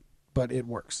very good, but it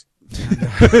works.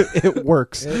 It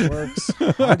works. It works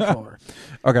hardcore.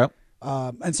 Okay.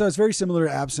 And so it's very similar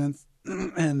to absinthe,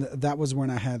 and that was when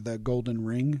I had the golden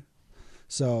ring.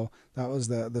 So that was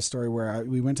the story where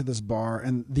we went to this bar,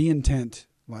 and the intent,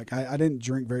 like I didn't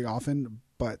drink very often,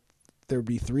 but there would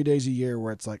be 3 days a year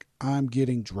where it's like, I'm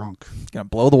getting drunk. Gonna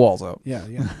blow the walls out. Yeah.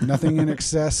 Nothing in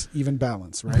excess, even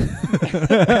balance, right?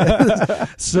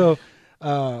 So,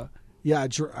 I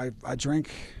drank,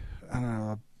 I don't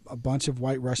know, a bunch of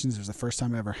White Russians. It was the first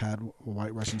time I ever had a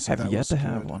White Russian. So Have that yet was to good.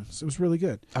 have one. So it was really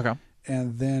good. Okay.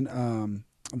 And then I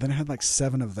had like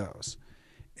 7 of those.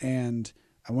 And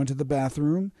I went to the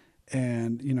bathroom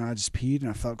and, I just peed and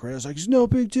I felt great. I was like, it's no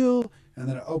big deal. And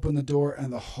then I opened the door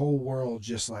and the whole world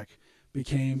just like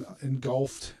became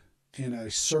engulfed in a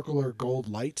circular gold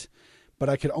light. But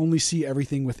I could only see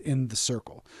everything within the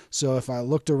circle. So if I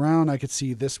looked around, I could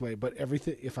see this way. But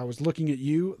everything, if I was looking at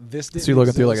you, this didn't So you're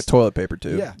looking through like a exist. toilet paper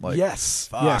tube. Yeah. Like, Yes.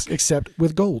 fuck. Yes. Except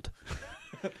with gold.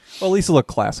 Well, at least it looked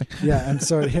classy. Yeah, and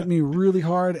so it hit me really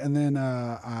hard, and then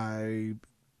I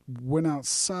went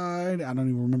outside. I don't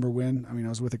even remember when. I mean, I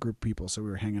was with a group of people, so we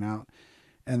were hanging out.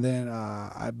 And then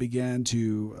I began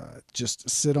to just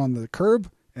sit on the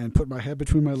curb and put my head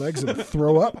between my legs and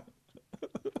throw up.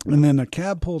 And then a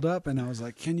cab pulled up, and I was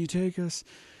like, can you take us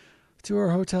to our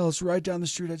hotel? It's right down the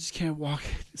street. I just can't walk.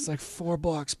 It's like 4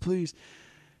 blocks, please.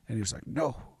 And he was like,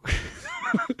 no.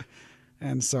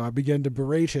 And so I began to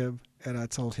berate him, and I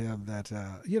told him that,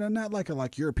 not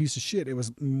like you're a piece of shit. It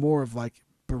was more of like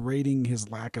berating his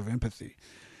lack of empathy.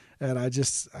 And I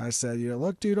said,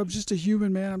 look, dude, I'm just a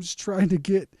human, man. I'm just trying to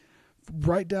get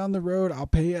right down the road. I'll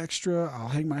pay extra. I'll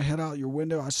hang my head out your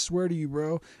window. I swear to you,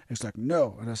 bro. And he's like,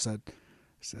 no. And I said,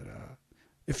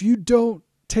 if you don't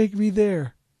take me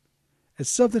there and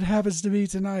something happens to me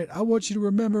tonight, I want you to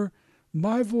remember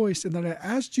my voice and that I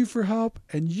asked you for help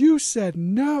and you said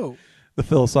no. The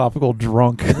philosophical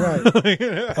drunk. Right.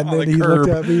 And then he looked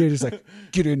at me and he's like,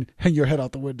 get in, hang your head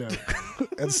out the window.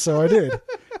 And so I did.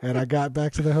 And I got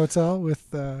back to the hotel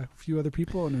with a few other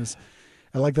people, and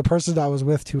like the person I was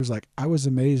with, he was like, I was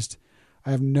amazed.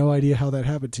 I have no idea how that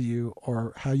happened to you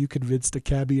or how you convinced a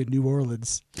cabbie in New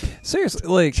Orleans Seriously,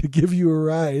 like, to give you a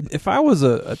ride. if I was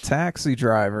a taxi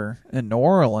driver in New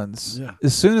Orleans, Yeah.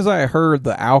 as soon as I heard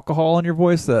the alcohol in your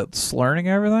voice, that slurring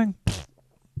everything,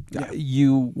 Yeah.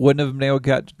 you wouldn't have been able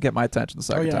to get my attention the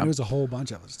Oh, second yeah, time. there was a whole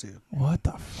bunch of us, too. What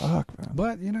the fuck, man?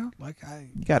 But, you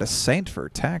got a saint for a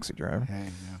taxi driver. hey,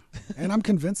 yeah. And I'm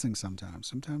convincing sometimes.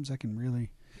 Sometimes I can really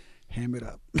ham it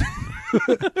up.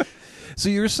 So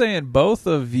you're saying both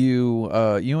of you,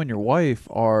 you and your wife,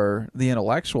 are the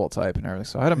intellectual type and everything.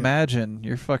 So I'd imagine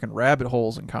your fucking rabbit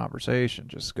holes in conversation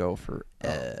just go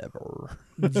forever.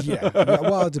 Yeah.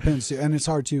 Well, it depends too, and it's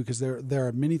hard too because there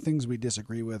are many things we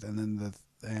disagree with, and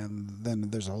then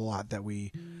there's a lot that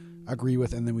we agree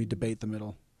with, and then we debate the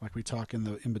middle, like we talk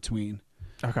in between.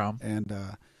 Okay. And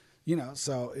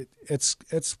so it's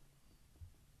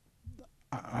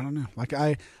I don't know. Like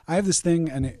I have this thing,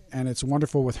 and it's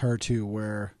wonderful with her too,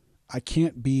 where I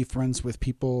can't be friends with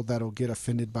people that'll get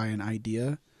offended by an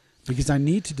idea, because I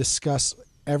need to discuss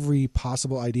every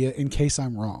possible idea in case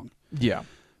I'm wrong. Yeah.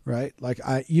 Right? Like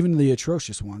even the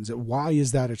atrocious ones. Why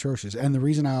is that atrocious? And the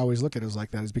reason I always look at it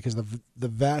like that is because the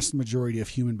vast majority of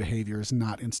human behavior is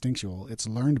not instinctual. It's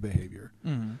learned behavior.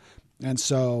 Mm. And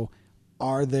so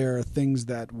are there things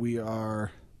that we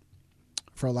are,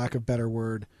 for lack of a better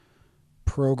word,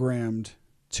 programmed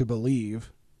to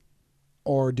believe,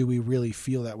 or do we really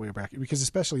feel that way back? Because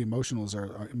especially emotional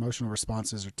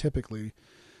responses are typically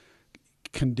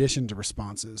conditioned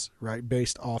responses, right?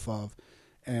 Based off of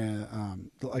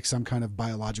like some kind of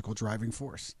biological driving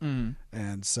force. Mm.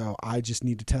 And so I just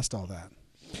need to test all that.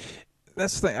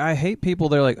 That's the thing. I hate people.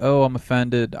 They're like, "Oh, I'm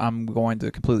offended. I'm going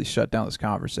to completely shut down this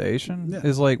conversation." Yeah.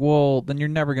 It's like, well, then you're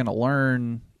never going to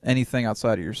learn anything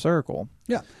outside of your circle.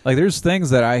 Yeah. Like, there's things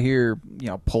that I hear,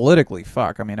 politically.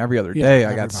 Fuck. I mean, every other day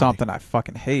I got something I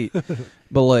fucking hate.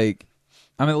 But like,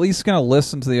 I'm at least going to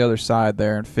listen to the other side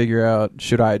there and figure out,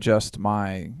 should I adjust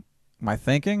my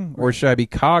thinking, or should I be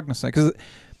cognizant? Because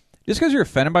just because you're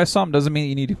offended by something doesn't mean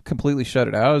you need to completely shut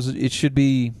it out. It should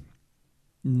be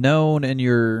known in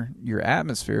your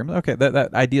atmosphere. Okay,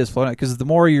 that idea is floating, because the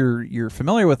more you're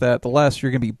familiar with that, the less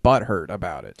you're going to be butthurt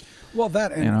about it. Well,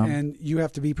 that and you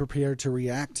have to be prepared to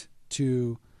react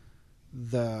to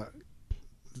the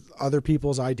other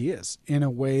people's ideas in a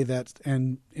way that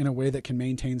can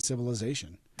maintain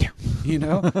civilization.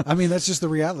 I mean, that's just the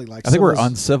reality. Like, I think we're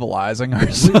uncivilizing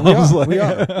ourselves. We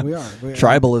are.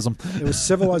 Tribalism. It was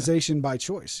civilization by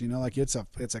choice. Like it's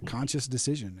a conscious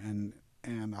decision,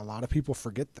 and a lot of people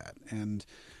forget that. And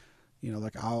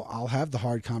like I'll have the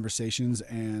hard conversations,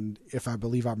 and if I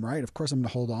believe I'm right, of course I'm going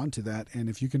to hold on to that. And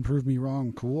if you can prove me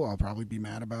wrong, cool. I'll probably be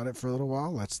mad about it for a little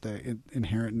while. That's the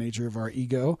inherent nature of our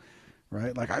ego.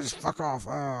 Right? Like, I just fuck off.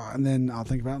 And then I'll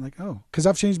think about it like, because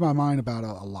I've changed my mind about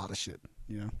a lot of shit.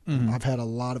 Mm-hmm. I've had a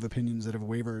lot of opinions that have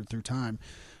wavered through time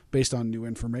based on new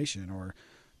information or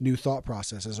new thought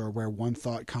processes, or where one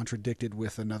thought contradicted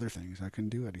with another thing. So I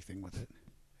couldn't do anything with it.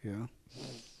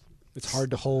 It's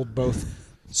hard to hold both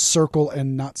circle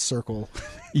and not circle.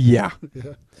 Yeah.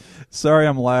 Sorry,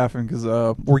 I'm laughing because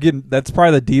that's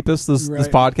probably the deepest this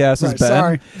podcast has been.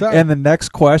 Sorry. And the next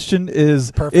question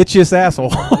is itchiest asshole.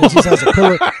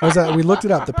 We looked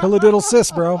it up. The pilladiddle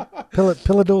cis, bro.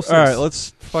 Pilladiddle cis. All right,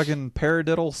 let's fucking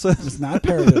paradiddle cis. It's not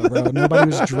paradiddle, bro. Nobody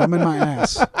was drumming my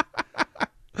ass. All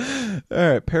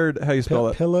right, how you spell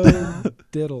it?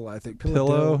 Pilladiddle, I think.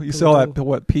 Pillow. You saw that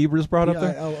what P was brought up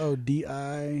there?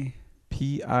 Pillodi.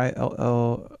 Pillodi.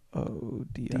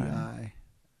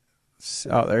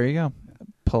 Oh, there you go.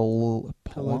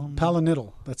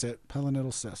 Palaniddle. That's it.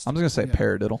 Palaniddle cyst. I'm just going to say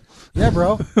paradiddle. Yeah,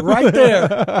 bro. Right there.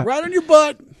 Right on your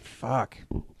butt. Fuck.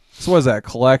 So what is that?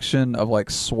 Collection of like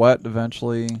sweat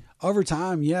eventually? Over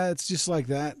time, yeah. It's just like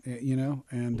that,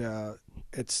 and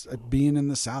it's being in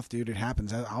the South, dude. It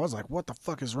happens. I was like, what the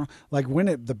fuck is wrong? Like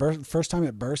when first time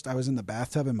it burst, I was in the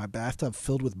bathtub, and my bathtub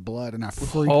filled with blood, and I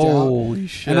freaked out. Holy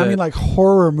shit. And I mean like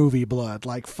horror movie blood,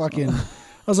 like fucking...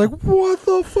 I was like, what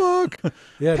the fuck?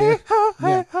 Yeah, dude.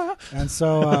 Yeah. And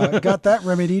so got that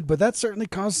remedied, but that certainly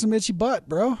caused some itchy butt,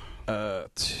 bro.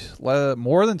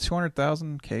 More than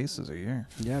 200,000 cases a year.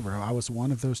 Yeah, bro. I was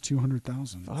one of those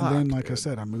 200,000. And then, like I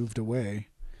said, I moved away,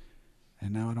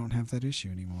 and now I don't have that issue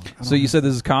anymore. So you said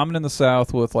this is common in the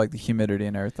South with like the humidity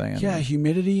and everything. Yeah,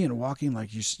 humidity and walking, like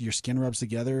your skin rubs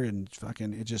together, and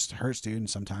fucking it just hurts, dude. And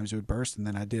sometimes it would burst. And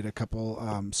then I did a couple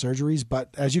surgeries,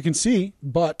 but as you can see,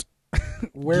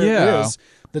 where it is,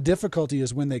 the difficulty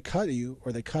is when they cut you,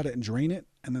 or they cut it and drain it,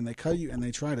 and then they cut you and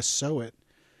they try to sew it.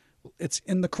 It's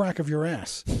in the crack of your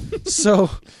ass. So,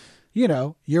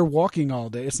 you're walking all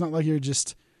day. It's not like you're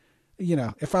just,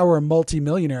 if I were a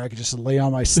multimillionaire, I could just lay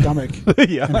on my stomach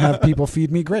and have people feed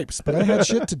me grapes. But I had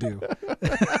shit to do.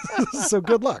 So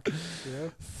good luck.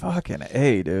 Yeah. Fucking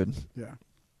A, dude. Yeah.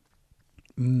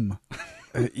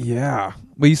 Yeah.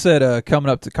 Well, you said coming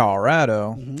up to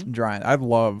Colorado, drying. I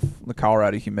love the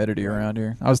Colorado humidity around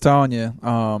here. I was telling you,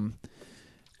 when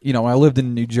I lived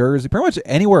in New Jersey, pretty much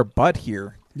anywhere but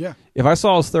here. Yeah. If I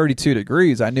saw it was 32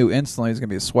 degrees, I knew instantly it was going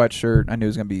to be a sweatshirt. I knew it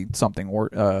was going to be something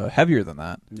heavier than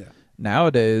that. Yeah.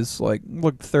 Nowadays,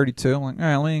 look 32. I'm like,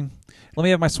 all right, let me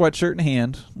have my sweatshirt in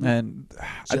hand, and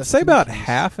I'd say about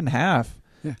half and half.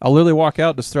 Yeah. I'll literally walk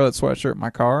out, just throw that sweatshirt in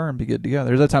my car, and be good to go.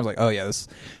 There's that times like, oh yeah, this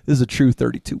is a true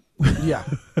 32. Yeah.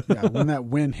 When that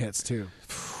wind hits too,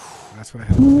 that's what I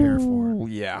have to prepare for.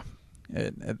 Yeah.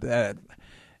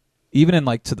 even in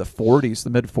like to the 40s, the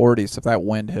mid 40s, if that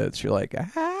wind hits, you're like,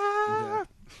 ah.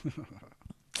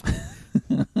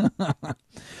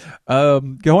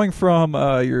 Going from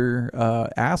your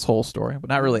asshole story, but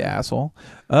not really asshole,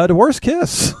 to worst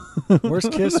kiss.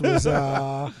 Worst kiss was.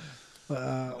 I'm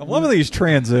loving these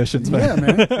transitions, man. Yeah,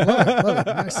 man. Love it.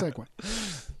 Nice segue.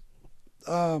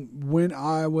 When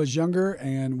I was younger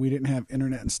and we didn't have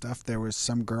internet and stuff, there was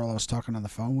some girl I was talking on the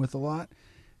phone with a lot,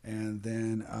 and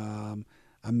then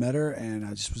I met her and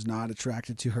I just was not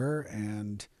attracted to her,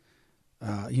 and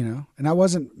and I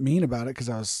wasn't mean about it because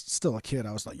I was still a kid.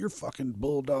 I was like, "You're fucking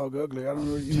bulldog ugly." I don't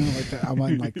know, like that. I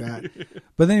wasn't like that.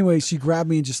 But anyway, she grabbed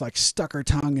me and just like stuck her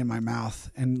tongue in my mouth,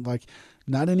 and like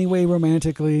not any way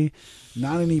romantically,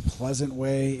 not any pleasant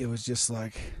way. It was just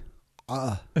like,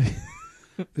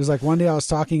 It was like one day I was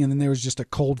talking and then there was just a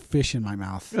cold fish in my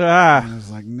mouth. And I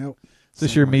was like, nope. Is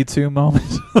this your Me Too moment?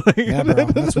 Yeah, bro.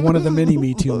 That's one of the many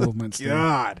Me Too movements.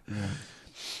 God. Yeah.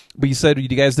 But you said you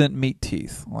guys didn't meet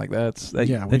teeth. Like that's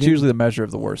usually the measure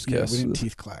of the worst kiss. We didn't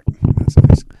teeth clack. That's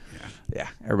nice. Yeah,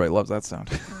 everybody loves that sound.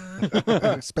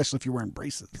 Especially if you're wearing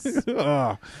braces.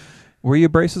 Were you a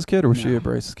braces kid or was she a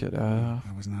braces kid? I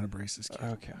was not a braces kid.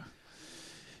 Okay.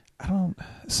 I don't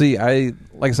see. Like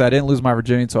I said, I didn't lose my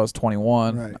virginity until I was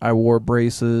 21. Right. I wore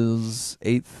braces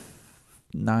 8th,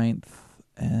 9th,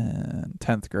 and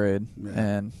 10th grade,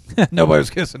 and nobody was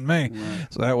kissing me,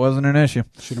 so that wasn't an issue.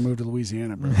 Should have moved to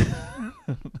Louisiana, bro.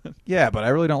 Yeah, but I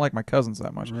really don't like my cousins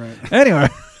that much. Right. Anyway,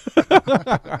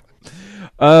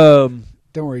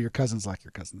 don't worry, your cousins like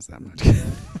your cousins that much.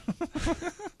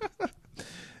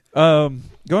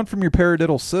 Going from your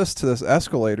paradiddle cyst to this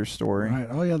escalator story. Right.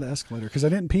 Oh yeah, the escalator. Because I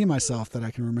didn't pee myself that I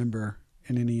can remember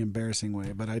in any embarrassing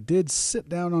way, but I did sit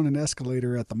down on an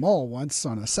escalator at the mall once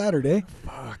on a Saturday.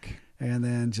 Fuck. And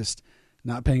then just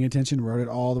not paying attention, rode it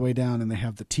all the way down, and they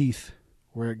have the teeth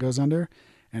where it goes under,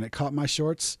 and it caught my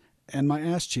shorts and my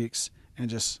ass cheeks,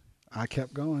 and I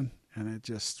kept going, and it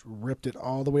just ripped it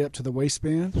all the way up to the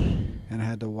waistband, and I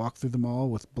had to walk through the mall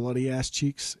with bloody ass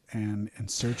cheeks and in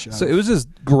search of... So it was just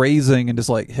grazing and just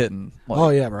like hitting. Like, oh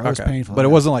yeah, bro, it was painful. But it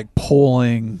wasn't like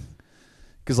pulling,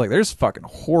 because like there's fucking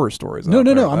horror stories. No. I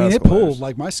mean, it pulled. escalators.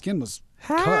 Like my skin was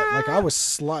cut. Like I was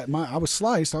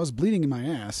sliced. I was bleeding in my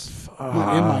ass,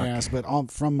 not in my ass, but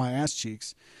from my ass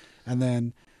cheeks. And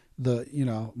then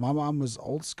my mom was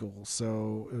old school,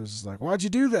 so it was like, "Why'd you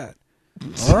do that?"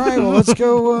 All right, well let's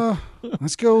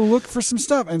go look for some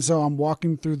stuff. And so I'm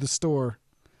walking through the store,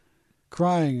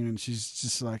 crying, and she's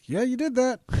just like, "Yeah, you did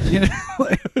that."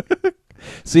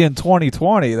 See, in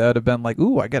 2020, that would have been like,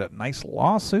 "Ooh, I get a nice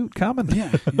lawsuit coming."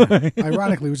 Yeah.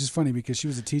 Ironically, which is funny because she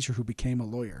was a teacher who became a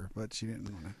lawyer, but she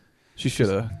didn't want to. She should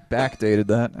have backdated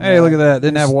that. Hey, look at that!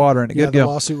 Didn't have water in it. Good the go.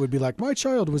 lawsuit would be like, "My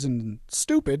child was in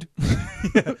stupid,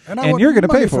 and you're going to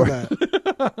pay for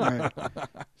that."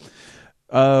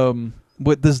 Right.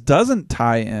 But this doesn't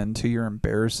tie into your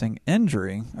embarrassing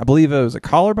injury. I believe it was a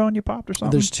collarbone you popped or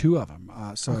something. There's two of them.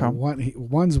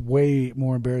 One's way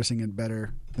more embarrassing and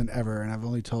better than ever, and I've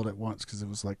only told it once because it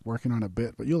was like working on a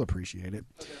bit, but you'll appreciate it.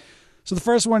 Okay. So the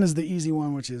first one is the easy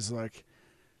one, which is like,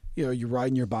 you're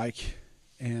riding your bike,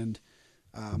 and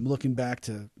I'm looking back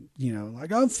to,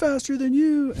 like, I'm faster than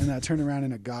you, and I turn around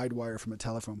and a guide wire from a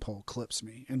telephone pole clips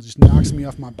me and just knocks me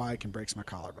off my bike and breaks my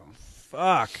collarbone.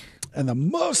 Fuck. And the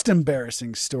most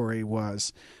embarrassing story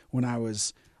was when I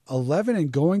was 11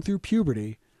 and going through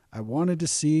puberty. I wanted to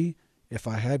see if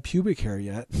I had pubic hair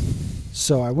yet.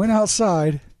 So I went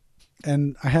outside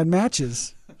and I had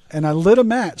matches and I lit a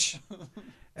match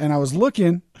and I was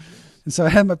looking. And so I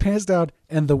had my pants down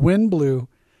and the wind blew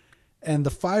and the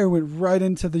fire went right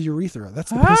into the urethra.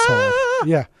 That's the piss hole.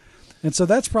 Yeah. And so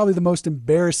that's probably the most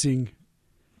embarrassing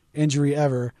injury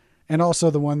ever. And also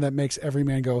the one that makes every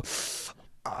man go,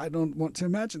 I don't want to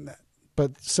imagine that.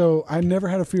 But so I never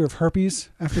had a fear of herpes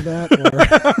after that. Or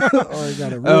I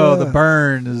got a real, the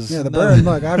burn is... Yeah, the burn.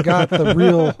 Look, I've got the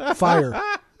real fire.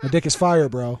 My dick is fire,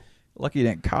 bro. Lucky you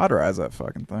didn't cauterize that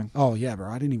fucking thing. Oh, yeah, bro.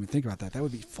 I didn't even think about that. That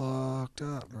would be fucked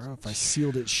up, bro, if I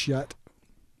sealed it shut.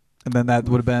 And then that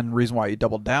would have been the reason why you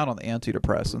doubled down on the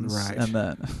antidepressants. Right. And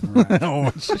then... Right.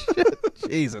 Oh, shit.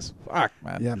 Jesus. Fuck,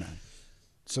 man. Yeah, man.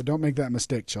 So don't make that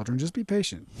mistake, children. Just be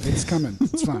patient. It's coming.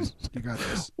 It's fine. You got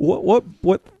this. What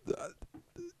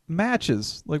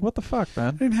matches? Like, what the fuck,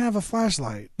 man? I didn't have a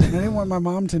flashlight. And I didn't want my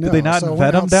mom to know. Did they not so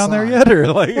vet them down there yet?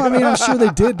 Or like, well, I mean, I'm sure they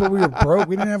did, but we were broke.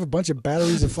 We didn't have a bunch of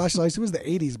batteries and flashlights. It was the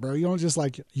 80s, bro. You don't just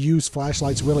like use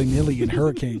flashlights willy-nilly in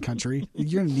hurricane country.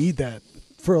 You're going to need that.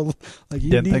 You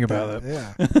didn't think about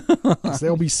that. Yeah. So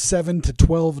there'll be 7 to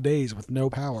 12 days with no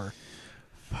power.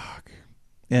 Fuck.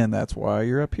 And that's why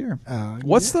you're up here.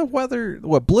 What's the weather?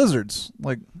 What, blizzards?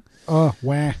 Like,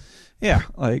 wah. Yeah,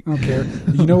 like I don't care.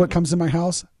 You know what comes in my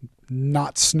house?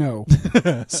 Not snow.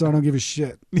 So I don't give a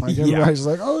shit. Like everybody's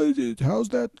like, oh, how's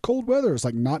that cold weather? It's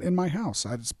like, not in my house.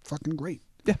 It's fucking great.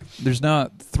 yeah, there's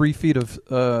not 3 feet of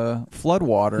flood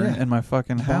water in my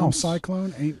fucking Bomb house.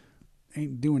 cyclone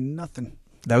ain't doing nothing.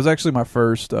 That was actually my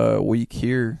first week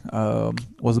here.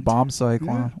 Was a bomb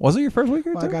cyclone. Yeah. Was it your first week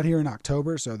here Well, too? I got here in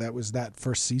October, so that was that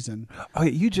first season. Oh,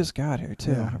 yeah, you just got here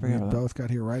too. Yeah, I forgot we about that. both got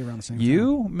here right around the same time.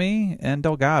 You, me, and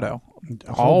Delgado,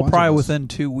 A whole all bunch probably of us. within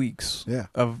 2 weeks Yeah.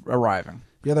 of arriving.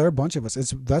 Yeah, there are a bunch of us.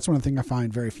 That's one thing I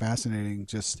find very fascinating,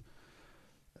 just,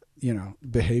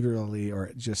 behaviorally,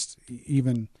 or just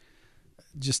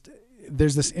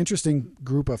there's this interesting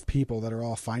group of people that are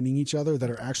all finding each other that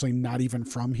are actually not even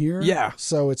from here. Yeah.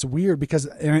 So it's weird because,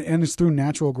 and it's through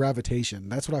natural gravitation.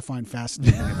 That's what I find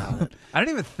fascinating about it. I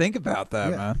didn't even think about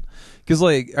that, Yeah. man. Because,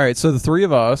 like, all right, so the 3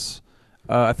 of us,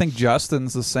 I think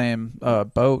Justin's the same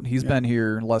boat. He's been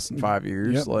here less than 5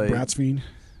 years. Yep. Like Bratsveen.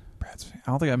 Bratsveen.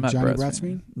 I don't think I met Johnny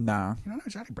Bratsveen. No. You don't know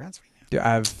Johnny Bratsveen? Dude,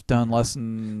 I've done less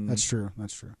than That's true.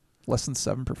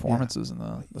 7 performances in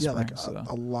the spring. Like so.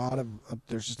 a lot of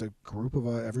there's just a group of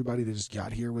everybody that just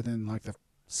got here within like the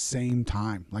same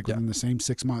time, like within the same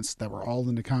 6 months, that were all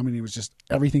into comedy. It was just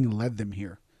everything led them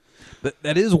here.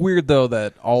 That is weird though.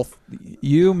 That all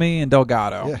you, me, and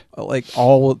Delgado, like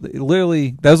all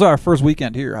literally, that was our first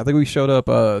weekend here. I think we showed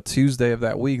up Tuesday of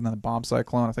that week, and then the bomb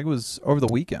cyclone. I think it was over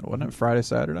the weekend, wasn't it? Friday,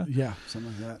 Saturday. Yeah,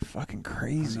 something like that. Fucking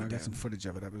crazy. I got dude. some footage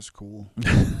of it. That was cool. It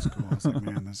was cool. I was like,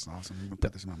 man, this is awesome. I'm gonna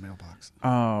put this in my mailbox.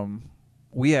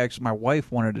 We actually, my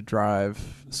wife wanted to drive,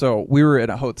 so we were in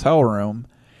a hotel room.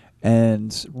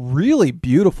 And really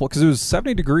beautiful because it was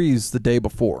 70 degrees the day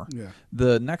before. Yeah.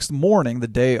 The next morning, the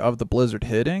day of the blizzard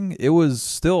hitting, it was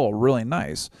still really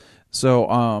nice. So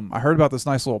I heard about this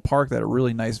nice little park that had a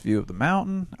really nice view of the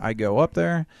mountain. I go up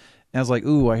there, and I was like,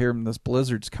 ooh, I hear this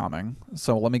blizzard's coming.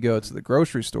 So let me go to the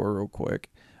grocery store real quick.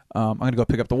 I'm going to go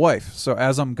pick up the wife. So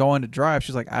as I'm going to drive,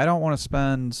 she's like, I don't want to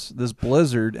spend this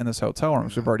blizzard in this hotel room.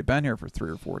 So we've already been here for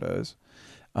 3 or 4 days.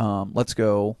 Let's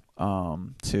go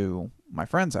to my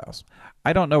friend's house.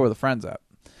 I don't know where the friend's at.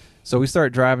 So we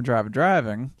start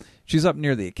driving. She's up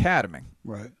near the academy.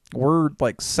 Right. We're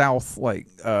like south, like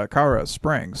Colorado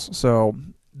Springs. So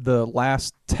the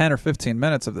last 10 or 15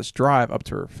 minutes of this drive up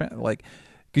to her, like,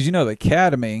 because the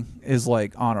academy is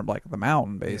like on like the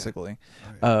mountain basically.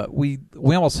 Yeah. Right.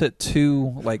 We almost hit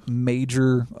 2 like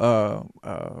major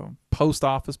post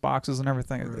office boxes and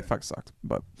everything. Right. It fucking sucked.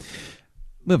 But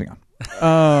moving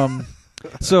on.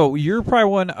 So you're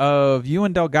probably one of you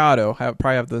and Delgado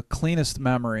probably have the clearest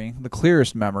memory of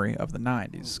the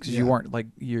 90s because you weren't like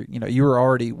you were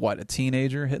already a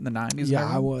teenager hitting the 90s. Yeah,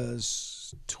 I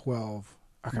was 12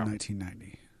 in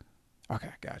 1990. Okay,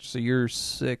 gotcha. So you're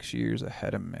 6 years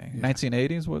ahead of me. Yeah.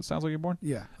 1980s. What it sounds like you're born?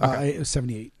 Yeah. Okay. It was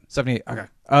 78. 78. Okay.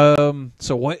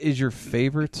 So what is your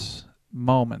favorite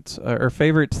moment or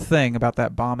favorite thing about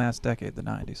that bomb ass decade, the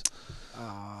 90s?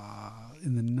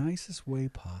 In the nicest way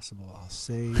possible, I'll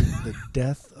say the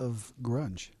death of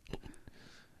grunge.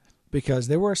 Because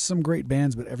there were some great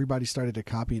bands, but everybody started to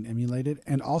copy and emulate it.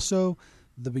 And also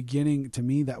the beginning, to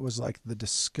me, that was like the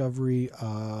discovery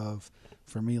of,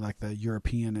 for me, like the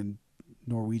European and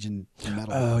Norwegian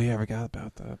metal. Oh, yeah, I forgot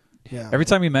about that. Yeah. Every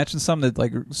time you mention something, that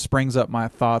like springs up my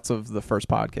thoughts of the first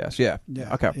podcast. Yeah.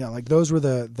 Yeah. Okay. Yeah. Like those were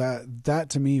that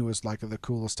to me was like the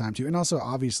coolest time too. And also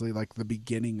obviously like the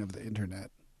beginning of the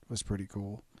internet was pretty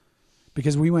cool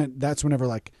because that's whenever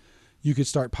like you could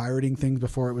start pirating things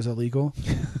before it was illegal.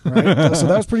 Right. So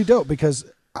that was pretty dope because,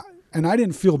 I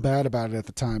didn't feel bad about it at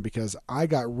the time because I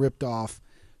got ripped off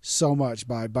so much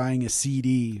by buying a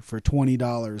CD for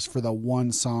 $20 for the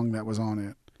one song that was on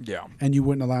it. Yeah. And you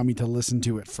wouldn't allow me to listen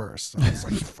to it first. So I was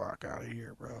like, fuck out of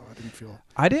here, bro.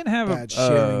 I didn't have bad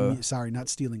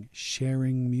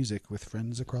sharing music with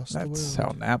friends across the world. That's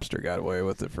how Napster got away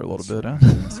with it for a little bit, huh?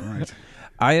 That's right.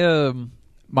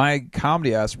 My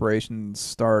comedy aspirations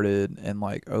started in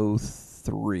like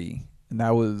 2003, and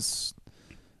that was,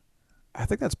 I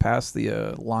think that's past the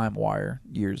LimeWire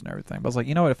years and everything. But I was like,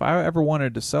 what? If I ever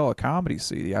wanted to sell a comedy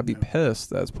CD, I'd be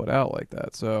pissed that it's put out like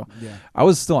that. So I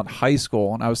was still in high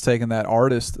school, and I was taking that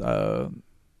artist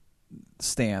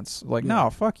stance. Like, no,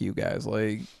 fuck you guys.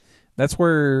 Like, that's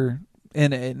where.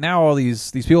 And now all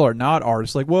these people are not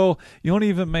artists. Like, well, you don't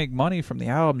even make money from the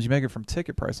albums. You make it from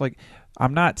ticket price. Like,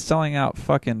 I'm not selling out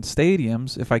fucking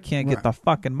stadiums if I can't get the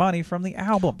fucking money from the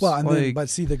albums. Well, and but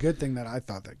see, the good thing that I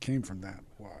thought that came from that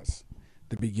was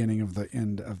the beginning of the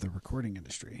end of the recording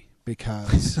industry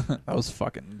because that was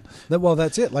fucking. Well,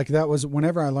 that's it. Like that was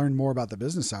whenever I learned more about the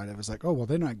business side, it was like, oh, well,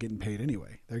 they're not getting paid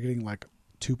anyway. They're getting like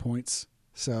 2 points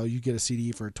So you get a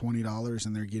CD for $20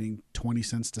 and they're getting 20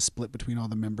 cents to split between all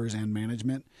the members and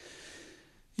management.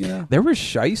 Yeah. There was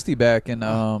shiesty back in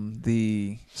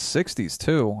the 60s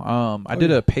too. I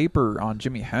did a paper on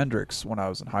Jimi Hendrix when I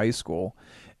was in high school.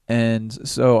 And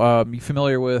so you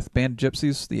familiar with Band of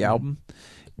Gypsies, the album?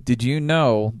 Did you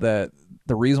know that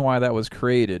the reason why that was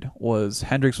created was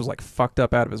Hendrix was like fucked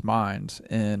up out of his mind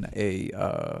in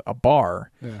a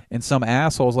bar, and some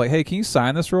asshole was like, "Hey, can you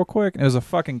sign this real quick?" And it was a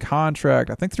fucking contract,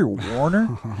 I think through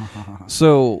Warner.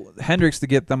 So Hendrix, to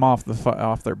get them off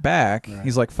their back,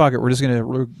 he's like, "Fuck it, we're just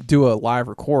gonna do a live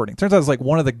recording." Turns out it's like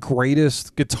one of the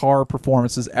greatest guitar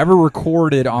performances ever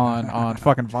recorded on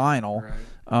fucking vinyl. Right.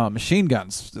 Machine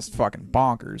Gun's just fucking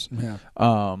bonkers. Yeah.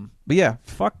 But yeah,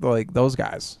 fuck like those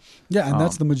guys. Yeah, and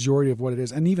that's the majority of what it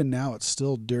is. And even now, it's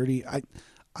still dirty. I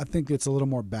think it's a little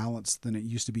more balanced than it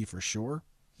used to be for sure.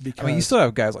 Because I mean, you still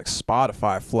have guys like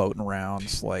Spotify floating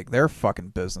around. Like, they're fucking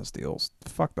business deals.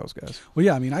 Fuck those guys. Well,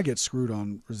 yeah, I mean, I get screwed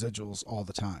on residuals all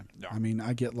the time. Yeah. I mean,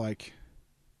 I get like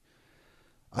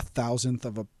 1/1000th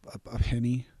of a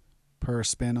penny per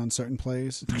spin on certain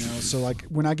plays, you know. So like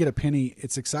when I get a penny,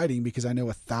 it's exciting because I know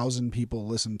 1,000 people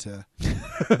listen to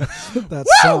that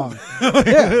song.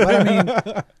 Yeah, but I mean,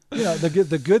 you know,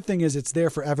 the good thing is it's there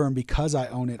forever, and because I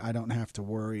own it, I don't have to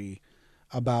worry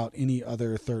about any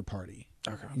other third party.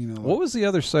 Okay. You know, What was the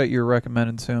other site you were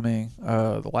recommending to me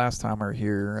the last time we were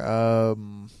here?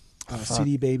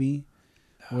 CD Baby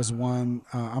was one.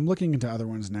 I'm looking into other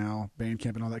ones now,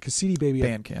 Bandcamp and all that, because CD Baby,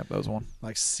 Bandcamp, that was one.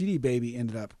 like CD Baby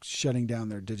ended up shutting down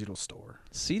their digital store.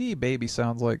 CD Baby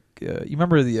sounds like you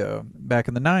remember the back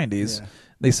in the 90s. Yeah.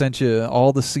 They sent you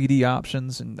all the CD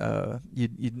options, and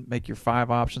you'd make your 5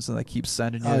 options, and they keep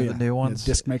sending you the new ones.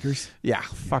 Yeah, disc makers. Yeah,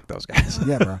 fuck those guys.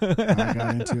 Yeah, bro. I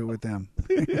got into it with them.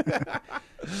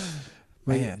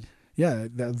 Man. Yeah,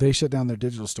 they shut down their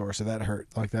digital store, so that hurt.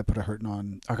 Like, that put a hurting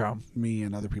on Okay. me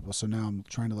and other people. So now I'm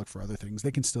trying to look for other things.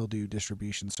 They can still do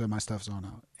distribution. So my stuff's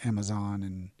on Amazon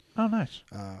and Oh, nice.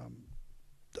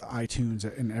 iTunes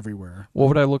and everywhere. What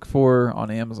would I look for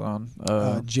on Amazon?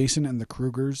 Jason and the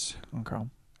Krugers, Okay.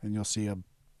 and you'll see a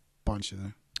bunch of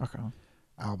Okay.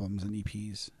 albums and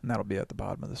EPs. And that'll be at the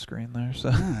bottom of the screen there. So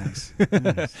Nice.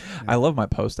 Nice. I love my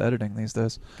post editing these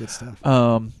days. Good stuff.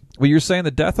 Well, you're saying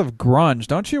the death of grunge.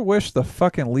 Don't you wish the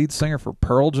fucking lead singer for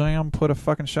Pearl Jam put a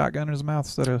fucking shotgun in his mouth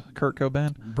instead of Kurt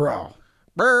Cobain? Bro.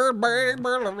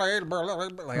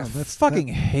 Like, I fucking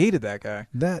hated that guy.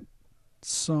 That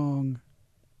song,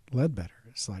 Ledbetter,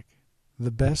 is like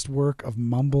the best work of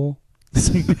mumble.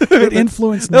 It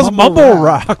influenced That was mumble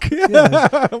rock.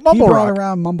 Yeah. Mumble He brought rock.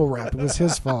 around mumble rap. It was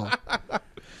his fault.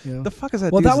 You know? The fuck is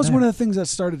that? Well, that dude's was name? one of the things that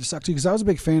started to suck too, because I was a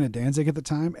big fan of Danzig at the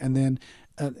time, and then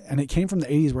and it came from the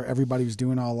 '80s where everybody was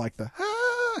doing all like the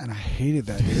and I hated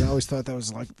that. Dude. I always thought that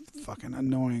was like fucking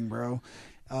annoying, bro.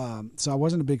 So I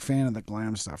wasn't a big fan of the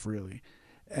glam stuff really,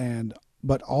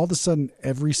 but all of a sudden,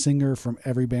 every singer from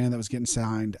every band that was getting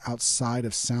signed outside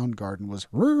of Soundgarden was,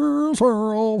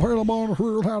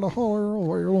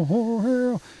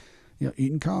 you know,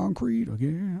 eating concrete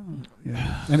again.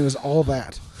 Yeah. And it was all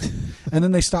that. And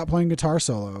then they stopped playing guitar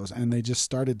solos and they just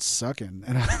started sucking.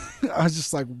 And I was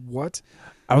just like, what?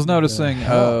 I was noticing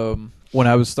hell? when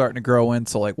I was starting to grow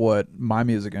into like what my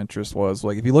music interest was.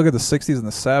 Like if you look at the 60s and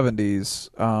the 70s,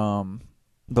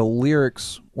 the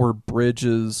lyrics were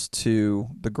bridges to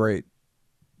the great,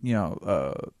 you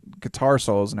know, guitar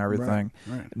solos and everything.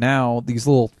 Right. Now these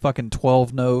little fucking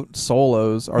 12-note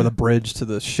solos are the bridge to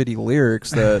the shitty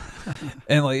lyrics that,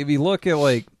 and like if you look at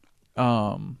like,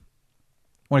 when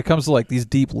it comes to like these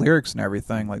deep lyrics and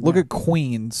everything, like look at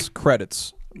Queen's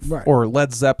credits. Right. Or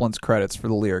Led Zeppelin's credits for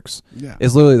the lyrics. Yeah.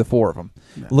 Is literally the 4 of them.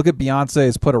 Yeah. Look at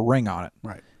Beyonce's Put a Ring on It.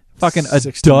 Right. Fucking 16.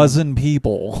 a dozen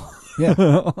people. Yeah.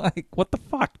 Like, what the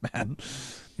fuck, man?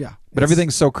 Yeah. But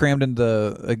everything's so crammed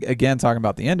into, again, talking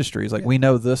about the industries. Like, we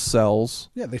know this sells.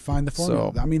 Yeah, they find the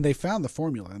formula. So- I mean, they found the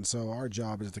formula. And so our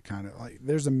job is to kind of like,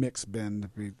 there's a mix bend,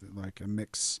 like a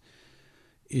mix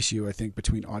issue, I think,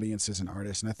 between audiences and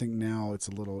artists. And I think now it's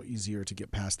a little easier to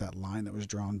get past that line that was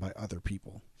drawn by other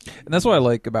people. And that's what I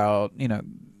like about, you know,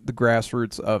 the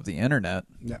grassroots of the internet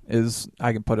Yeah. is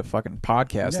I can put a fucking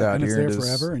podcast Yeah, out and it's here. there just-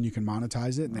 forever, and you can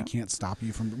monetize it, and they can't stop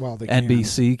you from. Well, they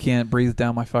NBC can't breathe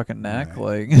down my fucking neck. Right.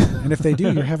 Like, can. And if they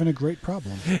do, you're having a great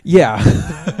problem. yeah,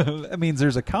 that means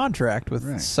there's a contract with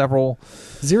Right. several.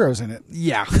 Zeros in it.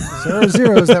 Yeah, Zero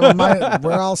zeros that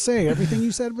where I'll say everything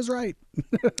you said was right.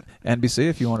 NBC,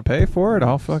 if you want to pay for it,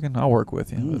 I'll work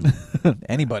with you.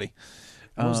 Anybody.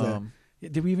 What was that?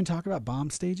 Did we even talk about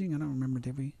bomb staging? I don't remember.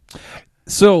 Did we?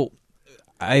 So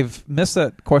I've missed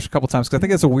that question a couple times because I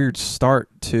think it's a weird start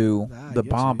to the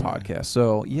Bomb yeah. podcast.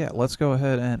 So yeah, let's go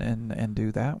ahead and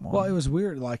do that one. Well, it was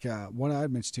weird. Like what I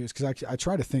mentioned too is because I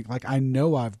try to think like I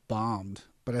know I've bombed,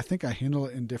 but I think I handle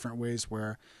it in different ways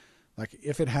where, like,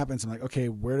 if it happens, I'm like, okay,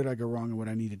 where did I go wrong and what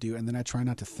I need to do, and then I try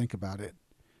not to think about it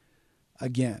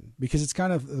again, because it's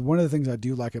kind of one of the things I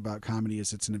do like about comedy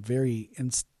is it's a very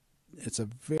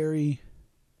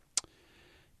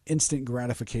instant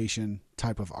gratification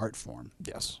type of art form.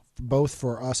 Yes. Both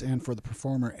for us and for the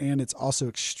performer, and it's also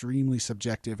extremely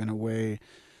subjective in a way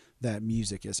that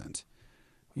music isn't.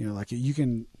 You know, like you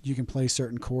can play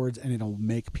certain chords and it'll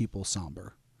make people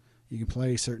somber. You can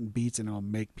play certain beats and it'll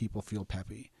make people feel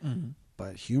peppy. Mm-hmm.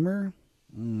 But humor,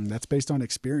 that's based on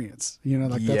experience. You know,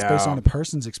 like that's based on a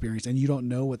person's experience, and you don't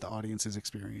know what the audience's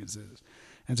experience is.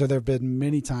 And so there have been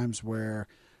many times where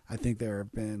I think there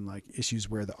have been like issues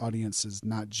where the audience is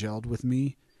not gelled with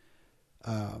me.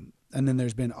 And then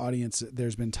there's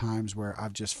been times where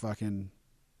I've just fucking,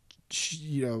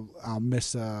 you know, I'll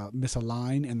miss a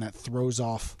line and that throws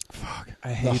off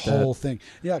I hate the whole thing.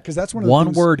 Yeah. Cause that's one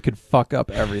things, word could fuck up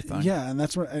everything. Yeah.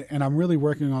 And I'm really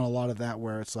working on a lot of that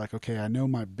where it's like, okay, I know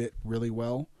my bit really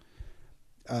well.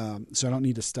 So I don't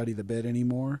need to study the bit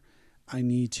anymore. I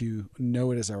need to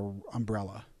know it as an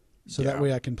umbrella. So that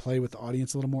way I can play with the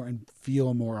audience a little more and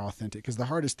feel more authentic. Because the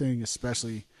hardest thing,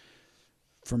 especially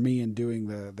for me in doing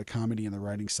the comedy and the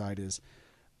writing side, is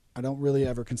I don't really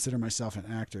ever consider myself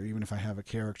an actor, even if I have a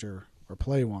character or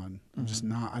play one. I'm just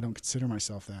not. I don't consider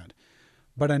myself that.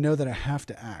 But I know that I have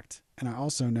to act. And I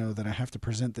also know that I have to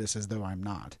present this as though I'm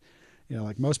not. You know,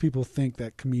 like most people think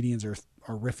that comedians are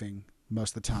riffing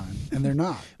most of the time, and they're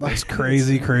not. Those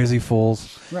crazy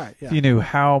fools. Right. Yeah. If you knew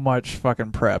how much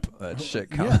fucking prep that shit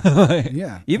comes.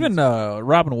 Yeah. Even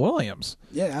Robin Williams.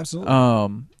 Yeah,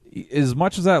 absolutely. As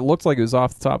much as that looked like it was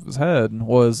off the top of his head,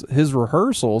 was his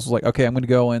rehearsals like, okay, I'm going to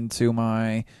go into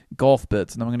my golf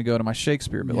bits and I'm going to go to my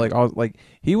Shakespeare bit. Like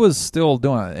he was still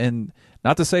doing it, and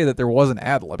not to say that there wasn't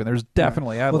ad-lib, and there's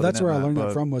definitely ad-lib. Well, that's where I learned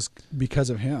that from, was because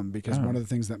of him. Because one of the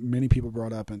things that many people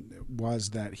brought up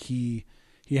was that he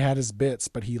had his bits,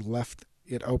 but he left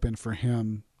it open for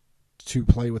him to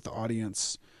play with the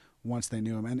audience once they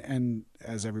knew him. And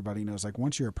as everybody knows, like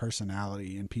once you're a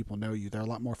personality and people know you, they're a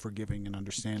lot more forgiving and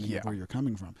understanding of where you're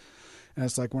coming from. And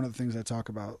it's like one of the things I talk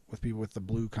about with people with the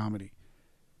blue comedy.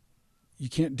 You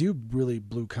can't do really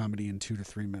blue comedy in 2 to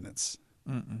 3 minutes.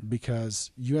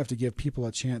 Because you have to give people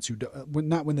a chance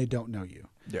not when they don't know you.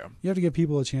 Yeah, you have to give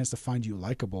people a chance to find you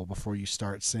likable before you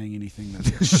start saying anything that's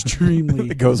extremely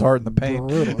it goes hard in the paint.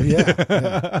 Brutal.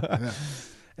 Yeah.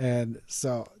 And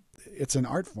so it's an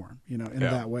art form, you know, in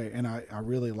that way. And I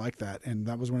really like that. And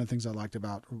that was one of the things I liked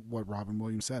about what Robin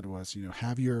Williams said was, you know,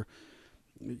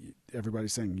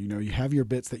 everybody's saying, you know, you have your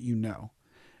bits that you know,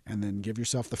 and then give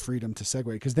yourself the freedom to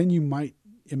segue, because then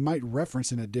it might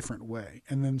reference in a different way.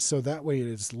 And then so that way it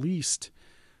is at least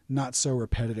not so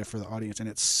repetitive for the audience. And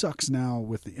it sucks now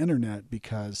with the internet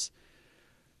because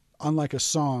unlike a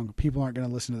song, people aren't going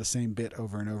to listen to the same bit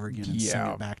over and over again and sing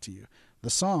it back to you.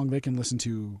 The song they can listen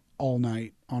to all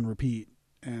night on repeat,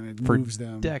 and it moves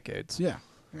them decades. Yeah.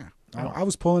 I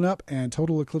was pulling up and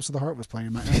Total Eclipse of the Heart was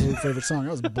playing, my absolute favorite song.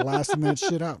 I was blasting that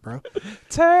shit out, bro.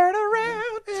 Turn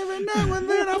around every now and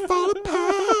then I fall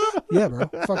apart. Yeah, bro.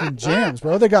 Fucking jams,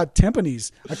 bro. They got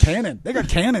timpanis, a cannon. They got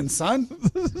cannons, son.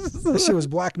 This shit was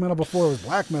black metal before it was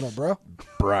black metal, bro.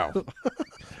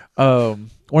 One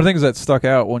of the things that stuck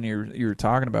out when you were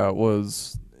talking about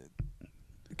was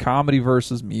comedy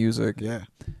versus music. Yeah.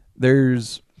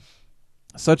 There's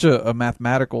such a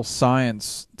mathematical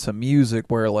science to music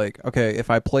where, like, okay, if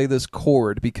I play this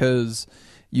chord, because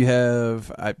you have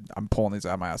I'm pulling these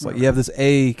out of my ass, like you have this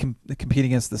A compete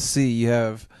against the C, you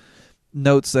have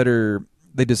notes that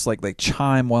they just like they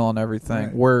chime well and everything.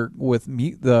 Right. Where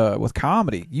with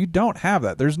comedy, you don't have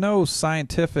that. There's no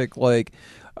scientific like,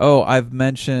 oh, I've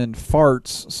mentioned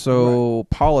farts, so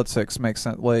politics makes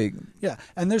sense. Like, yeah,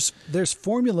 and there's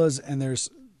formulas and there's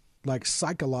like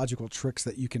psychological tricks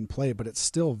that you can play, but it's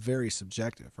still very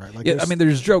subjective, right? Like, I mean,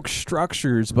 there's joke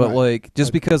structures, but like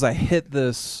just because I hit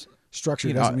this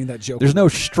structure doesn't mean that joke. There's no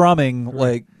strumming,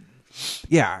 like,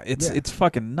 it's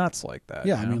fucking nuts like that.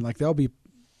 Yeah, I mean, like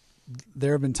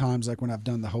there have been times like when I've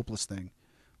done the Hopeless thing,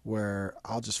 where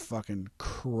I'll just fucking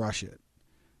crush it,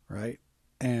 right?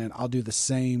 And I'll do the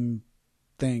same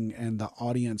thing, and the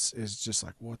audience is just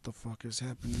like, what the fuck is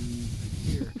happening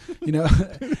here, you know?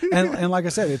 and like I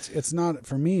said, it's not,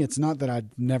 for me, it's not that I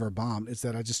never bombed, it's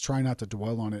that I just try not to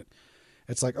dwell on it.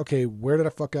 It's like, okay, where did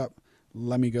I fuck up?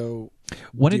 Let me go.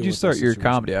 When did you start your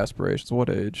comedy aspirations? What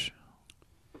age?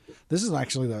 This is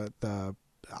actually the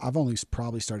I've only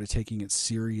probably started taking it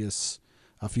serious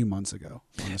a few months ago,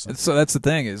 honestly. So that's the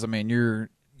thing is, I mean,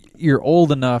 you're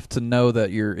old enough to know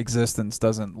that your existence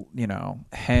doesn't,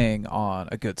 hang on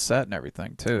a good set and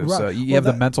everything too. Right. So you have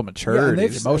the mental maturity,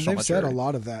 the emotional they've maturity. said a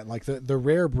lot of that, like the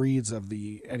rare breeds of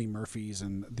the Eddie Murphys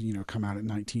and come out at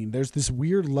 19. There's this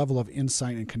weird level of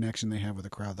insight and connection they have with the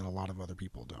crowd that a lot of other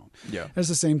people don't. Yeah. It's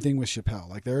the same thing with Chappelle.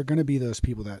 Like there are going to be those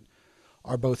people that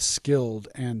are both skilled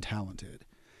and talented.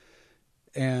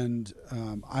 And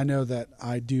I know that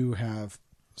I do have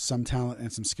some talent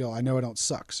and some skill. I know I don't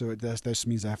suck, so that just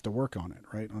means I have to work on it,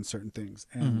 right, on certain things.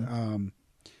 And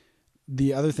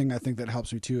the other thing I think that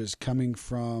helps me too is coming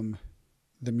from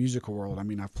the musical world. I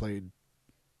mean, I've played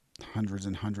hundreds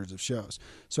and hundreds of shows,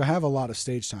 so I have a lot of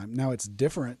stage time. Now it's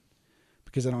different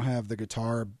because I don't have the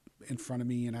guitar in front of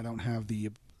me, and I don't have the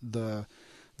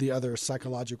other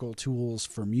psychological tools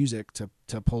for music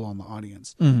to pull on the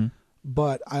audience.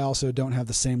 But I also don't have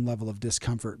the same level of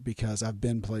discomfort because I've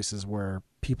been places where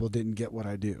people didn't get what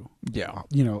I do. Yeah.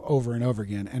 Over and over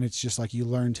again. And it's just like you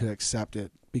learn to accept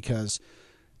it, because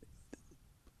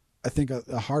I think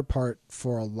a hard part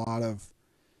for a lot of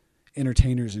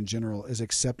entertainers in general is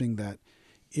accepting that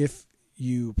if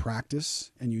you practice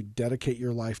and you dedicate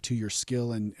your life to your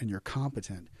skill and you're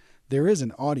competent, there is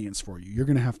an audience for you. You're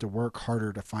going to have to work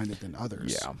harder to find it than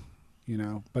others. Yeah.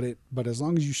 But as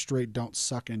long as you straight don't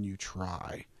suck and you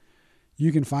try,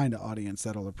 you can find an audience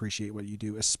that'll appreciate what you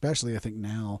do, especially I think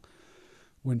now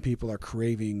when people are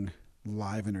craving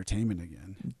live entertainment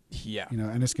again. Yeah.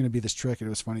 And it's going to be this trick. And it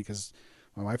was funny because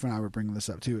my wife and I were bringing this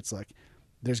up too. It's like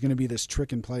there's going to be this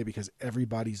trick in play because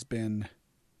everybody's been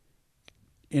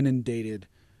inundated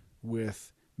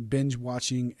with binge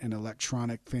watching and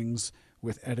electronic things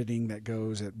with editing that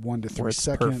goes at 1 to 3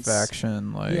 seconds.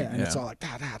 Perfection, it's all like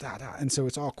da da da da, and so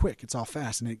it's all quick, it's all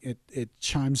fast, and it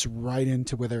chimes right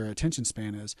into where their attention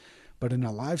span is. But in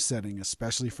a live setting,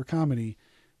 especially for comedy,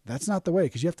 that's not the way,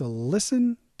 because you have to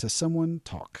listen to someone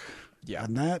talk. Yeah,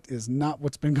 and that is not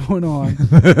what's been going on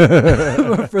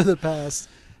for the past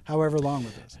however long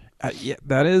with this. Yeah,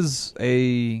 that is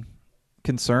a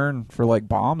concern for like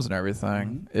bombs and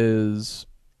everything. Is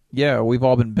we've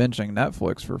all been binging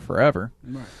Netflix for forever.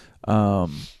 Right.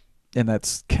 And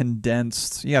that's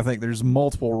condensed. Yeah, I think there's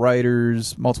multiple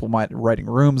writers, multiple writing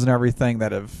rooms and everything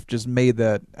that have just made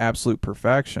that absolute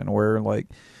perfection, where like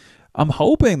I'm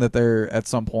hoping that there at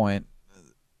some point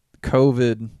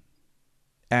COVID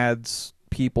adds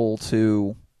people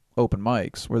to open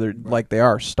mics where they're like they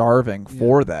are starving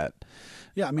for that.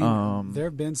 Yeah, I mean there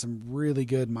have been some really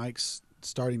good mics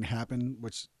starting to happen,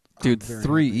 which dude,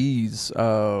 3E's,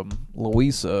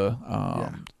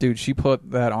 Louisa, dude, she put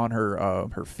that on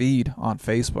her feed on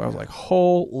Facebook. I was like,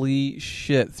 holy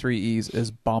shit, 3E's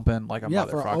is bumping like a motherfucker.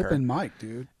 For an open mic,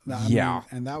 dude. I mean,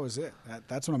 and that was it.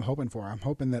 That's what I'm hoping for. I'm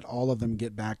hoping that all of them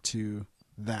get back to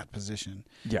that position.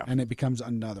 Yeah. And it becomes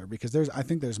another, because I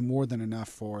think there's more than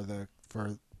enough more than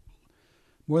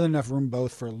enough room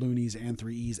both for Loonies and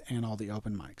 3E's and all the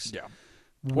open mics. Yeah.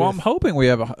 Well, I'm hoping we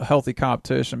have a healthy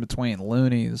competition between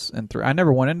Loonies and 3. I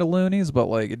never went into Loonies, but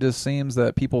like it just seems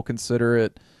that people consider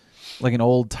it like an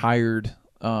old, tired,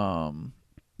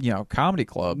 comedy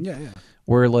club. Yeah.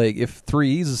 Where like if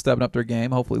 3E's is stepping up their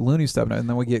game, hopefully Looney's stepping up, and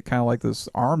then we get kind of like this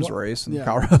arms race in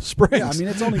Colorado Springs. Yeah, I mean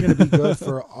it's only going to be good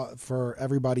for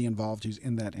everybody involved who's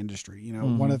in that industry.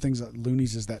 One of the things that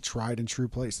Looney's is that tried and true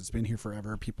place. It's been here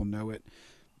forever. People know it.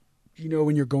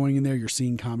 When you're going in there, you're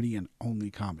seeing comedy and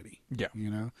only comedy. Yeah.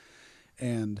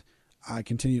 And I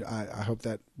hope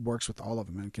that works with all of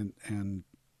them, and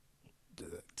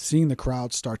seeing the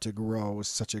crowd start to grow is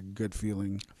such a good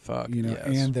feeling. Yes.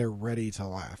 And they're ready to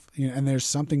laugh. And there's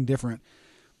something different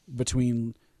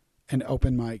between an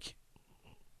open mic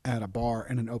at a bar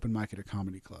and an open mic at a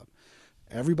comedy club.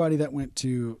 Everybody that went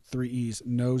to 3E's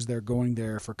knows they're going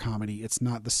there for comedy. It's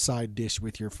not the side dish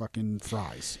with your fucking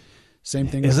fries. Same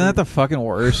thing. Isn't that the fucking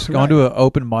worst? Going to an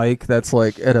open mic that's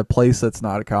like at a place that's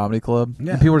not a comedy club.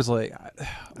 Yeah. And people are just like,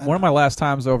 one of my last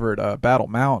times over at Battle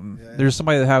Mountain, there's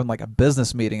somebody that having like a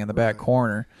business meeting in the back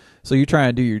corner. So you're trying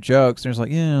to do your jokes, and it's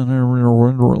like,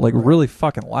 like really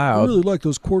fucking loud. I really like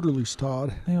those quarterlies,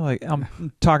 Todd. And you're like,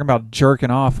 I'm talking about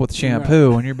jerking off with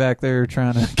shampoo, and you're back there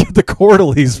trying to get the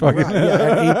quarterlies fucking.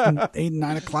 At 8 and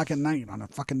 9 o'clock at night on a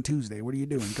fucking Tuesday. What are you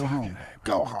doing? Go home.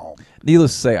 Go home.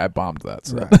 Needless to say, I bombed that.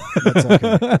 So. Right. That's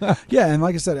okay. Yeah, and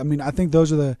like I said, I mean, I think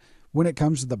those are when it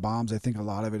comes to the bombs, I think a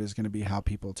lot of it is going to be how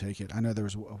people take it. I know there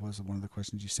was one of the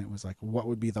questions you sent was like, what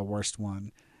would be the worst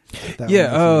one?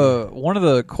 One of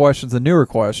the questions, the newer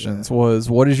questions, was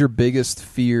what is your biggest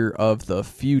fear of the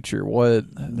future?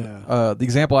 The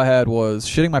example I had was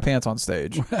shitting my pants on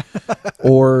stage,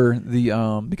 or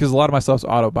the because a lot of my stuff's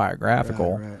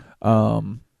autobiographical,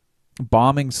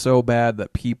 bombing so bad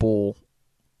that people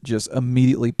just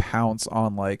immediately pounce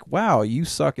on like, wow, you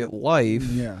suck at life,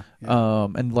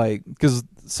 and like, because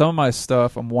some of my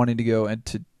stuff I'm wanting to go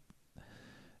into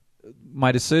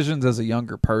my decisions as a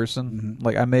younger person.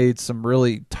 Like, I made some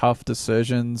really tough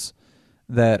decisions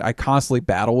that I constantly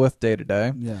battle with day to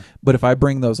day. But if I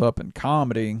bring those up in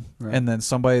comedy, and then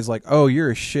somebody's like, "Oh,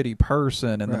 you're a shitty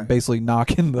person," and then basically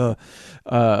knocking the,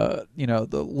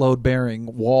 the load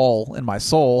bearing wall in my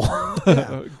soul.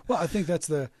 Well, I think that's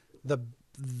the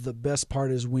best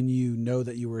part is when you know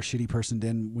that you were a shitty person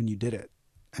then when you did it.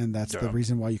 And that's the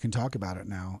reason why you can talk about it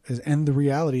now. And the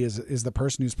reality is the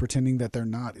person who's pretending that they're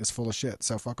not is full of shit.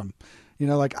 So fuck them.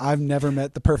 Like, I've never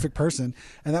met the perfect person,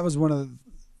 and that was one of the.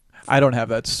 I don't have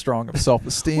that strong of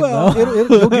self-esteem. Well, though.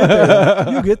 You'll get there.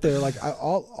 You'll get there. Like,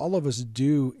 all of us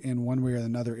do in one way or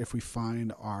another if we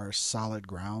find our solid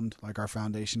ground, like our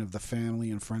foundation of the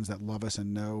family and friends that love us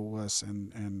and know us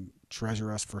and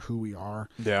treasure us for who we are.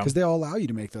 Yeah. Because they all allow you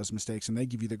to make those mistakes, and they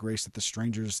give you the grace that the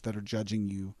strangers that are judging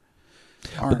you.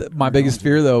 My biggest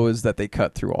fear, though, is that they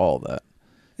cut through all of that.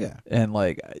 Yeah. And,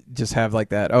 like, just have, like,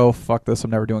 that, oh, fuck this, I'm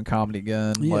never doing comedy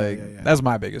again. That's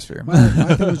my biggest fear. My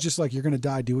thing was just, like, you're going to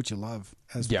die, do what you love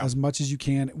as much as you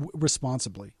can,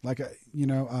 responsibly. Like,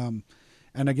 and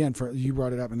again, you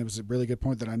brought it up, and it was a really good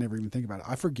point that I never even think about it.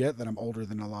 I forget that I'm older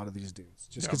than a lot of these dudes,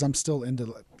 just because I'm still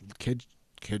into kid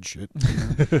shit.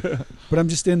 But I'm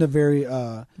just into very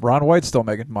Ron White's still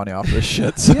making money off this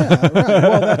shit. So. Yeah, right.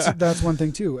 Well, that's one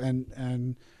thing too,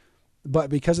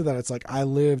 but because of that, it's like I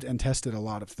lived and tested a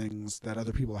lot of things that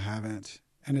other people haven't,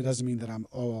 and it doesn't mean that I'm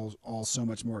all so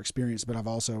much more experienced, but I've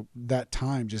also, that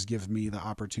time just gives me the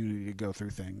opportunity to go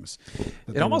through things.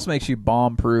 It almost makes you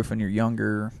bomb-proof in your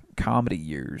younger comedy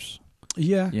years.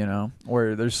 Yeah.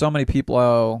 Where there's so many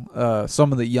people,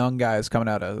 some of the young guys coming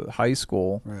out of high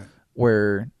school,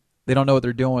 where they don't know what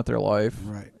they're doing with their life.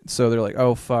 Right. So they're like,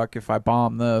 oh, fuck, if I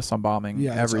bomb this, I'm bombing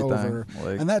everything. It's over.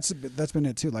 Like, and that's been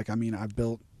it too. Like, I mean, I've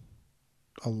built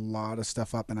a lot of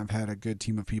stuff up, and I've had a good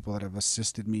team of people that have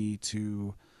assisted me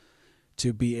to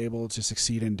be able to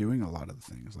succeed in doing a lot of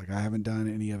the things. Like, I haven't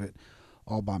done any of it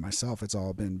all by myself. It's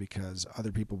all been because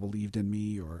other people believed in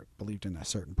me or believed in a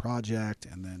certain project,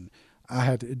 and then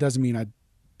it doesn't mean I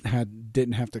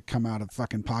didn't have to come out of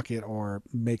fucking pocket or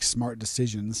make smart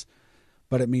decisions,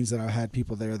 but it means that I've had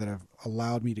people there that have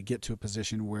allowed me to get to a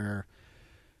position where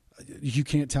you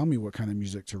can't tell me what kind of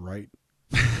music to write.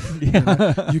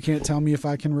 You can't tell me if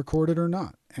I can record it or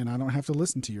not, and I don't have to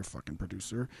listen to your fucking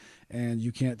producer, and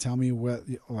you can't tell me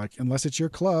unless it's your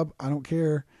club, I don't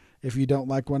care if you don't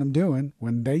like what I'm doing.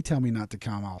 When they tell me not to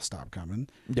come, I'll stop coming.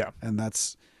 Yeah. And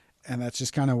that's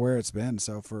just kind of where it's been.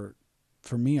 So for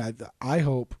me, I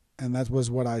hope, and that was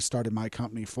what I started my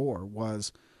company for,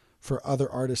 was for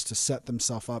other artists to set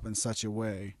themselves up in such a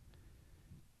way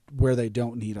where they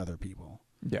don't need other people.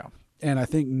 Yeah. And I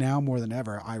think now more than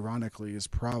ever, ironically, is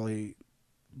probably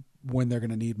when they're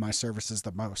going to need my services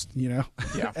the most, Yeah.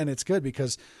 And it's good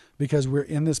because we're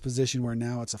in this position where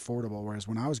now it's affordable, whereas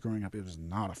when I was growing up, it was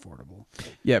not affordable.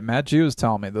 Yeah, Matt Jew was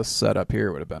telling me this setup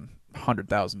here would have been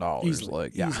 $100,000. Easily.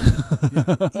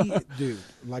 Dude,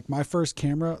 like my first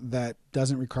camera that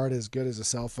doesn't record as good as a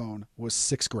cell phone was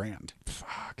 $6,000.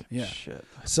 Fuck. Yeah. Shit.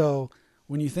 So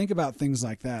when you think about things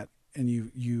like that, and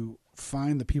you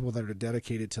find the people that are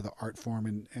dedicated to the art form,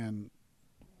 and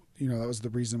that was the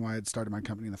reason why I had started my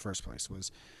company in the first place, was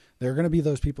there are going to be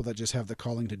those people that just have the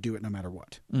calling to do it no matter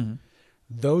what. Mm-hmm.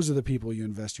 Those are the people you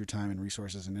invest your time and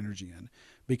resources and energy in,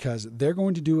 because they're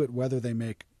going to do it whether they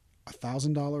make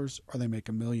 $1,000 or they make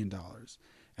 $1 million.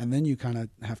 And then you kind of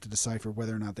have to decipher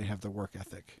whether or not they have the work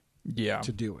ethic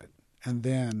to do it. And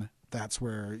then that's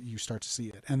where you start to see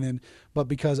it. And then, but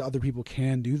because other people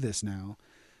can do this now,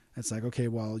 it's like, okay,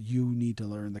 well, you need to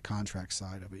learn the contract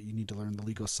side of it. You need to learn the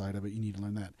legal side of it. You need to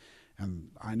learn that. And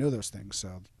I know those things.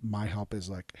 So my help is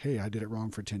like, hey, I did it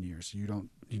wrong for 10 years. You don't,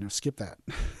 skip that.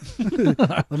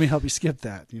 Let me help you skip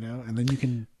that, and then you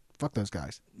can fuck those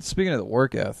guys. Speaking of the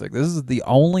work ethic, this is the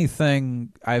only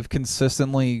thing I've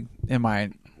consistently in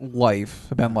my life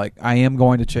been like, I am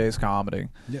going to chase comedy.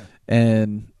 Yeah.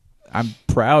 And I'm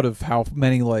proud of how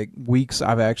many weeks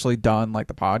I've actually done the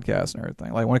podcast and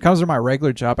everything. Like when it comes to my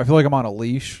regular job, I feel like I'm on a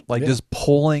leash, just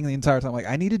pulling the entire time. Like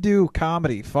I need to do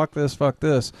comedy. Fuck this. Fuck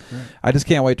this. Right. I just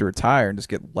can't wait to retire and just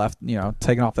get left,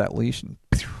 taken off that leash and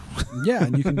Yeah,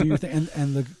 and you can do your thing.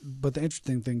 But the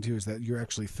interesting thing too is that you're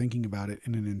actually thinking about it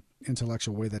in an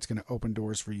intellectual way that's going to open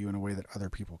doors for you in a way that other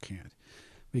people can't.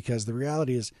 Because the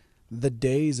reality is, the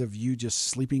days of you just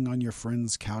sleeping on your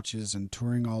friends' couches and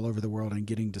touring all over the world and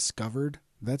getting discovered,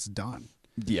 that's done.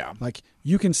 Yeah. Like,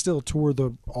 you can still tour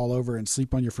all over and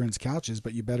sleep on your friends' couches,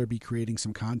 but you better be creating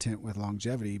some content with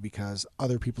longevity because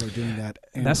other people are doing that.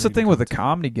 And that's the thing with the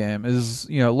comedy game is,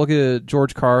 look at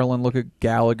George Carlin, look at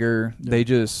Gallagher.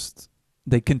 Yeah.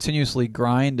 They continuously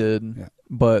grinded,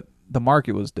 but the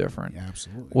market was different. Yeah,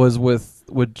 absolutely. Was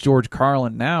with George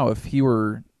Carlin now, if he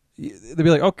were, they'd be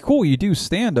like, oh, cool, you do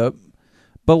stand up,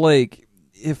 but like,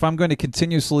 if I'm going to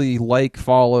continuously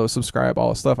follow, subscribe, all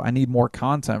this stuff, I need more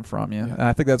content from you. Yeah. And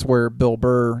I think that's where Bill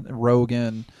Burr,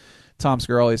 Rogan, Tom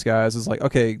Segura, all these guys is like,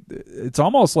 okay, it's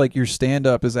almost like your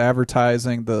stand-up is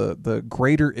advertising the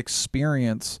greater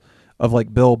experience of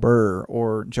like Bill Burr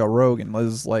or Joe Rogan.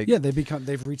 Is like, yeah,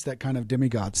 they've reached that kind of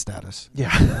demigod status.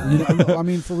 Yeah. I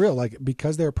mean, for real, like,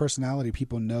 because they're a personality,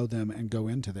 people know them and go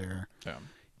into their.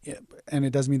 Yeah. And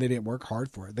it doesn't mean they didn't work hard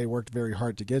for it. They worked very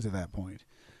hard to get to that point.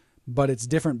 But it's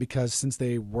different because since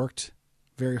they worked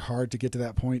very hard to get to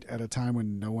that point at a time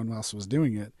when no one else was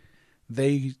doing it,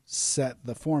 they set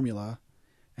the formula,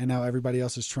 and now everybody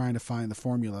else is trying to find the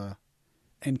formula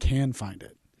and can find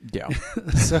it. Yeah.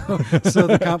 so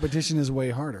the competition is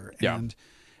way harder. Yeah.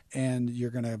 And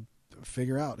you're going to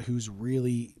figure out who's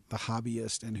really the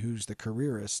hobbyist and who's the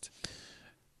careerist.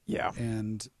 Yeah.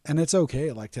 And it's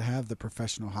okay, like, to have the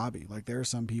professional hobby. Like, there are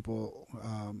some people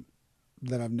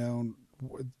that I've known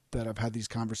that I've had these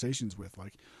conversations with,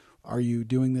 like, are you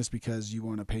doing this because you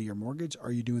want to pay your mortgage?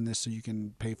 Are you doing this so you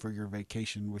can pay for your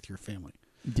vacation with your family?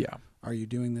 Yeah. Are you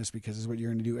doing this because it's what you're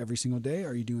going to do every single day?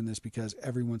 Are you doing this because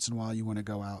every once in a while you want to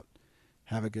go out,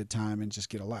 have a good time, and just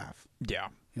get a laugh? Yeah.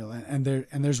 And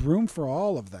there's room for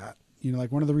all of that.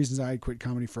 Like, one of the reasons I had quit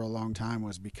comedy for a long time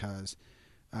was because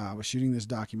I was shooting this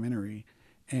documentary,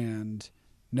 and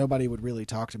nobody would really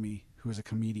talk to me who was a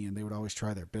comedian. They would always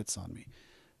try their bits on me.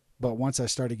 But once I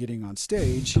started getting on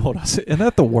stage, hold on, isn't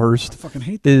that the worst? I fucking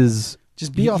hate that. Is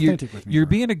just be authentic with me. You're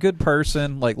being a good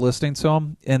person, like, listening to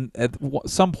them, and at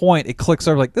some point it clicks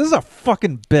over, like, this is a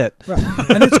fucking bit. Right.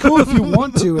 And it's cool if you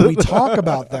want to, and we talk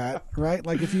about that, right?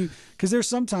 Like, because there's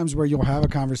sometimes where you'll have a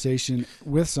conversation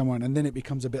with someone, and then it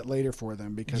becomes a bit later for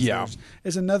them because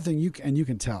it's another thing you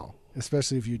can tell,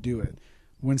 especially if you do it.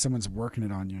 When someone's working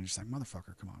it on you, and you're just like,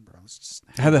 motherfucker, come on, bro. Let's just.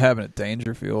 I had that happen at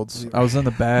Dangerfields. I was in the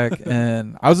back,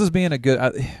 and I was just being a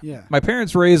good. My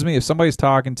parents raised me. If somebody's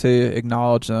talking to you,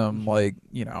 acknowledge them. Like,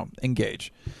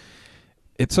 engage.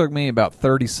 It took me about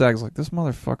 30 seconds. Like, this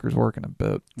motherfucker's working a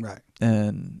bit, right?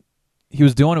 And he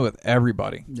was doing it with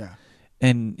everybody. Yeah.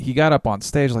 And he got up on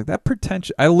stage like that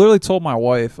pretentious. I literally told my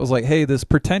wife, I was like, hey, this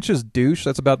pretentious douche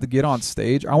that's about to get on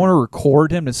stage, I want to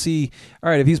record him to see, all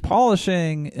right, if he's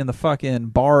polishing in the fucking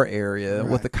bar area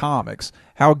with the comics,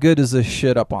 how good is this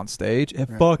shit up on stage? It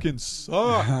fucking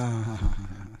sucked.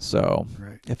 So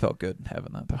it felt good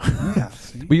having that, though. Yeah.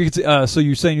 But you could, so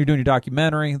you're saying you're doing your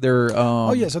documentary. They're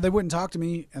so they wouldn't talk to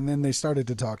me, and then they started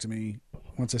to talk to me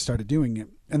once I started doing it.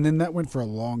 And then that went for a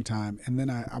long time. And then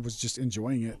I was just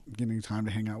enjoying it, getting time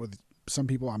to hang out with some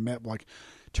people I met. Like,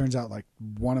 turns out, like,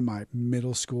 one of my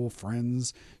middle school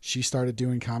friends, she started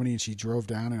doing comedy, and she drove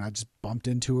down, and I just bumped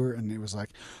into her, and it was like,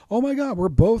 oh my God, we're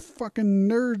both fucking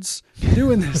nerds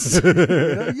doing this.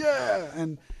 Yeah.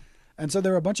 And so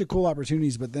there were a bunch of cool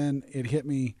opportunities, but then it hit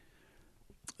me.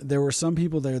 There were some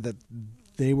people there that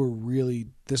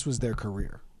this was their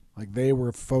career. Like, they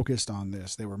were focused on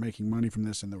this. They were making money from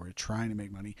this, and they were trying to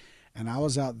make money. And I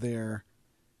was out there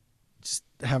just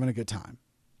having a good time.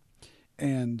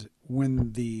 And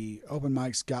when the open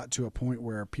mics got to a point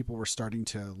where people were starting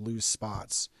to lose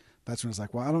spots, that's when I was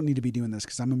like, well, I don't need to be doing this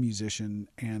because I'm a musician,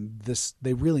 and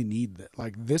they really need that.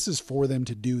 Like, this is for them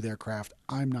to do their craft.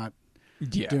 I'm not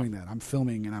doing that. I'm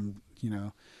filming, and I'm,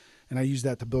 and I use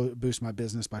that to boost my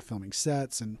business by filming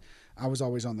sets. And I was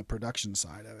always on the production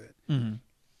side of it. Mm-hmm.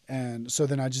 And so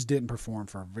then I just didn't perform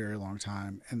for a very long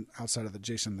time, and outside of the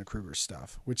Jason the Kruger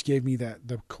stuff, which gave me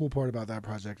the cool part about that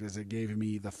project is it gave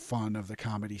me the fun of the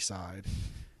comedy side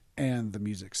and the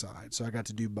music side. So I got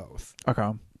to do both.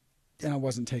 Okay. And I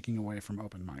wasn't taking away from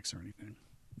open mics or anything.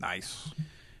 Nice.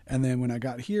 And then when I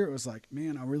got here, it was like,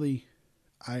 man,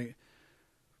 I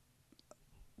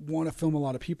want to film a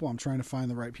lot of people. I'm trying to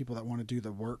find the right people that want to do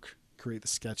the work, create the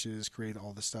sketches, create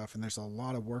all the stuff. And there's a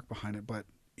lot of work behind it, but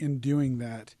in doing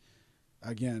that,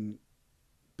 again,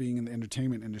 being in the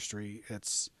entertainment industry,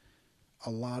 it's a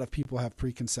lot of people have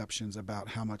preconceptions about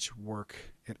how much work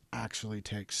it actually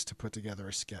takes to put together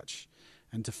a sketch.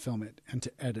 and to film it and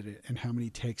to edit it and how many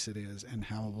takes it is and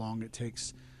how long it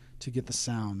takes to get the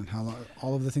sound and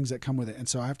all of the things that come with it. And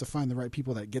so I have to find the right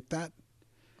people that get that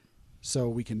so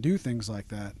we can do things like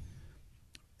that.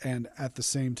 And at the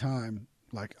same time,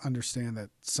 like, understand that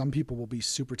some people will be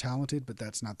super talented, but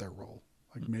that's not their role.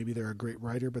 Like, maybe they're a great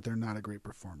writer, but they're not a great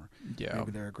performer. Yeah.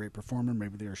 Maybe they're a great performer.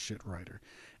 Maybe they're a shit writer.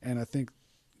 And I think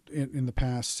in the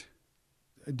past,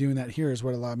 doing that here is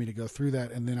what allowed me to go through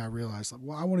that. And then I realized, like,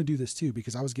 well, I want to do this too,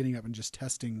 because I was getting up and just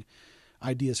testing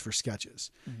ideas for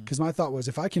sketches. Because my thought was,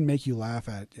 if I can make you laugh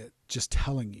at it just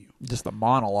telling you, just the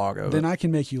monologue of then it. I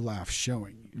can make you laugh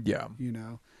showing you. Yeah. You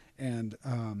know? And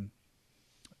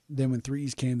then when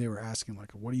 3Es came, they were asking,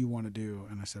 like, what do you want to do?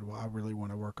 And I said, well, I really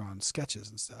want to work on sketches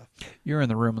and stuff. You were in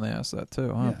the room when they asked that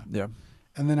too, huh? Yeah.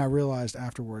 And then I realized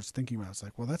afterwards, thinking about it, it's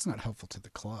like, well, that's not helpful to the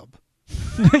club.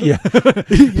 Yeah.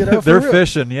 You know, they're real.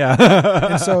 fishing.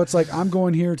 Yeah. And so it's like, I'm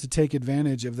going here to take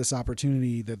advantage of this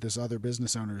opportunity that this other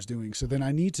business owner is doing. So then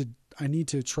I need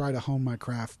to try to hone my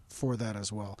craft for that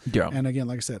as well. Yeah. And again,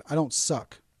 like I said, I don't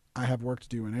suck. I have work to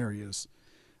do in areas,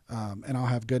 and I'll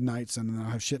have good nights and then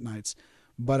I'll have shit nights.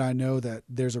 But I know that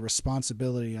there's a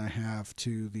responsibility I have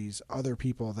to these other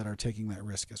people that are taking that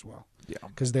risk as well. Yeah.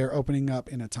 Because they're opening up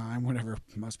in a time whenever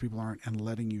most people aren't, and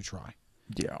letting you try.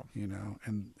 Yeah. You know,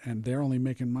 and they're only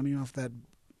making money off that,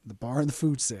 the bar and the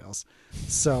food sales.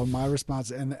 So my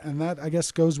response, and that I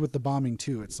guess goes with the bombing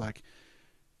too. It's like,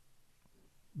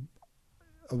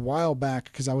 a while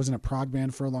back, because I was in a prog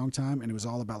band for a long time, and it was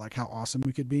all about like how awesome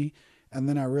we could be. And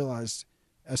then I realized,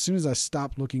 as soon as I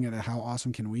stopped looking at how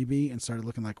awesome can we be and started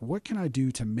looking like, what can I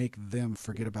do to make them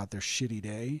forget about their shitty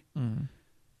day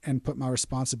and put my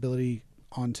responsibility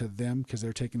onto them because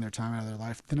they're taking their time out of their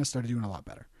life, then I started doing a lot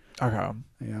better. Okay.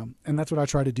 You know? And that's what I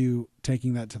try to do,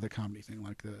 taking that to the comedy thing.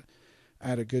 Like, I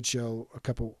had a good show a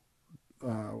couple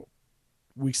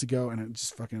weeks ago, and it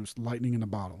just fucking was lightning in a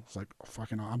bottle. It's like,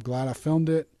 fucking, I'm glad I filmed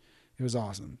it. It was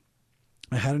awesome.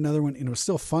 I had another one, and it was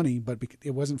still funny, but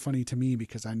it wasn't funny to me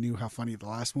because I knew how funny the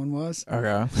last one was.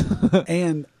 Okay.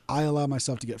 And I allowed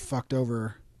myself to get fucked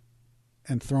over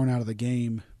and thrown out of the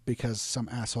game because some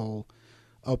asshole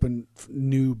open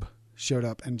noob showed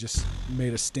up and just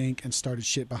made a stink and started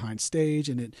shit behind stage.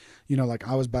 And it, you know, like,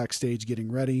 I was backstage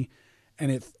getting ready,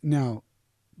 and now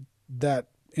that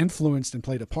influenced and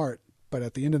played a part. But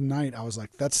at the end of the night, I was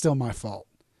like, that's still my fault.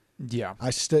 Yeah.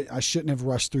 I shouldn't have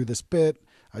rushed through this bit.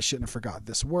 I shouldn't have forgot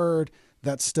this word.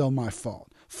 That's still my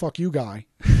fault. Fuck you, guy.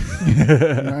 You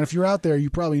know, and if you're out there, you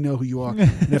probably know who you are.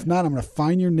 And if not, I'm going to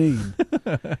find your name.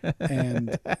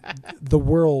 And the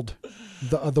world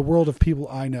of people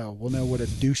I know will know what a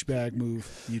douchebag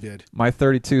move you did. My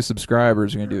 32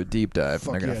 subscribers are going to do a deep dive,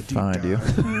 and they're going to find you.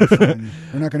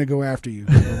 We're not going to go after you.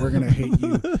 But we're going to hate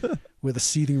you with a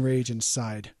seething rage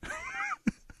inside.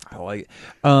 I like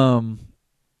it.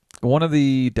 One of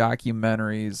the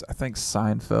documentaries, I think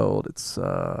Seinfeld, it's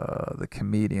the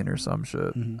comedian or some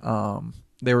shit. Mm-hmm.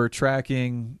 They were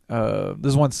tracking,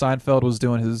 this one Seinfeld was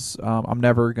doing his, I'm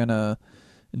never going to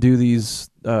do these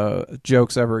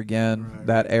jokes ever again, Right.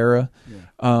 that era.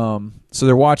 Yeah. So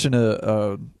they're watching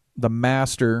the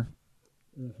Master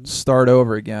start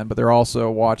over again, but they're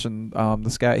also watching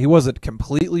this guy. He wasn't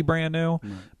completely brand new,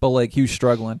 but like he was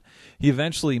struggling. He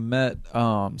eventually met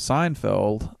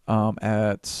Seinfeld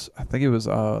at, I think it was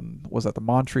at the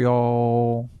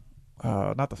Montreal,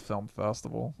 not the film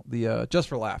festival, the Just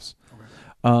for Laughs.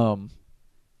 Okay.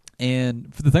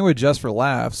 And the thing with Just for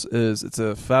Laughs is it's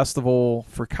a festival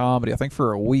for comedy, I think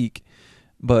for a week.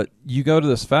 But you go to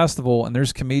this festival and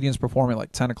there's comedians performing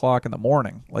like 10 o'clock in the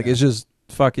morning. Like it's just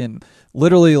fucking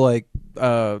literally like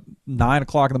 9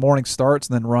 o'clock in the morning starts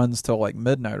and then runs till like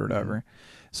midnight or whatever.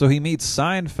 So he meets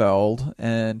Seinfeld,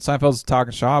 and Seinfeld's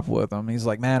talking shop with him. He's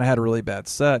like, man, I had a really bad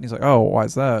set. And he's like, oh, why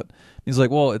is that? He's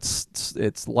like, well,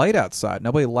 it's light outside.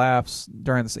 Nobody laughs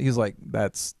during this. He's like,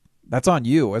 that's on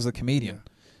you as a comedian,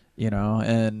 you know?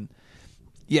 And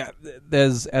yeah,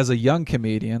 as a young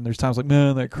comedian, there's times like,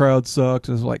 man, that crowd sucks.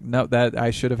 It's like, no, that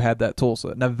I should have had that tool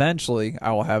set. And eventually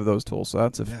I will have those tool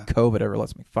sets if COVID ever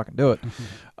lets me fucking do it.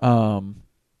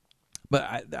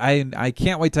 But I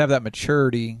can't wait to have that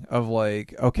maturity of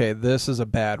like, okay, this is a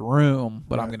bad room,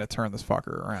 but I'm going to turn this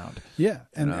fucker around. Yeah,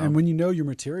 and when you know your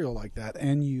material like that,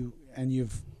 and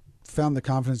you've found the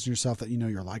confidence in yourself that you know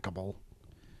you're likable,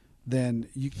 then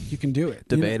you can do it.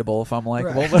 Debatable if I'm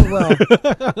likable. Right. Well,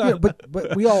 yeah,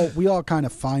 but we all kind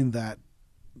of find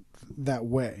that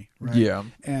way, right? Yeah.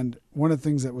 And one of the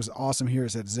things that was awesome here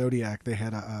is at Zodiac they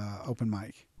had a open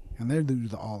mic, and they do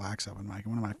the all acts open mic.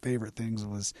 And one of my favorite things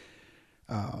was,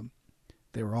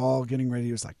 they were all getting ready.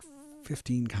 It was like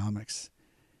 15 comics,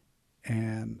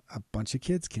 and a bunch of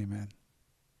kids came in,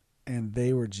 and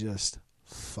they were just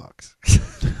fucked.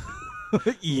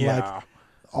 Yeah. Like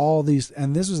all these,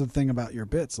 and this was the thing about your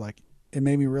bits. Like it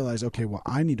made me realize, okay, well,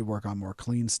 I need to work on more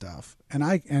clean stuff,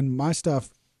 and my stuff.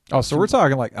 Oh, so we're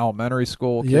talking like elementary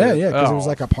school kid. Yeah, because it Oh. was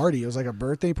like a party. It was like a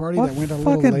birthday party What that went a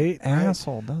little fucking late. Right?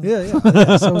 asshole does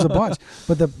Yeah. So it was a bunch.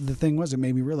 But the thing was, it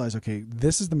made me realize, okay,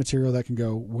 this is the material that can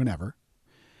go whenever.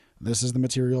 This is the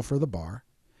material for the bar.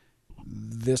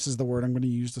 This is the word I'm going to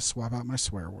use to swap out my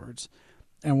swear words.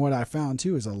 And what I found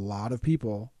too is a lot of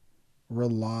people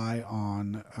rely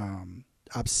on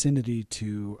obscenity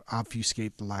to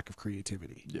obfuscate the lack of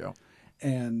creativity. Yeah.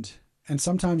 And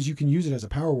sometimes you can use it as a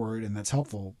power word, and that's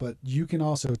helpful. But you can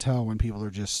also tell when people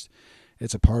are just,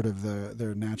 it's a part of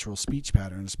their natural speech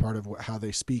pattern. It's part of how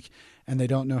they speak, and they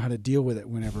don't know how to deal with it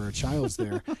whenever a child's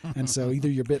there. And so either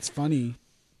your bit's funny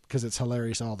because it's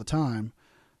hilarious all the time,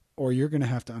 or you're going to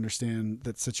have to understand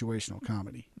that situational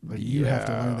comedy. Like you have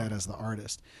to learn that as the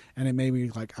artist. And it made me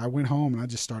like, I went home and I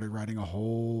just started writing a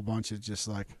whole bunch of just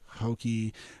like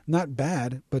hokey, not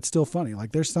bad, but still funny.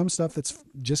 Like there's some stuff that's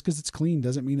just because it's clean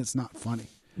doesn't mean it's not funny.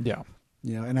 Yeah.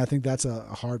 You know, and I think that's a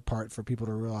hard part for people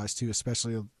to realize too,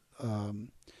 especially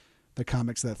the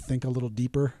comics that think a little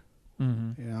deeper,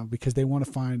 you know, because they want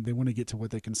to get to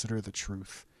what they consider the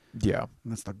truth. Yeah.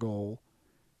 And that's the goal.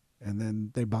 And then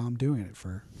they bombed doing it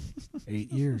for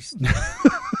 8 years.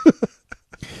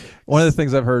 One of the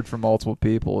things I've heard from multiple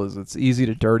people is it's easy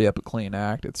to dirty up a clean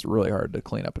act. It's really hard to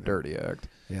clean up a dirty act.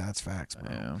 Yeah, that's facts,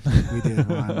 bro. Yeah. We did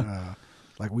one,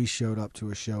 like we showed up to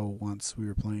a show once. We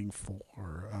were playing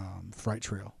for Fright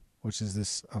Trail, which is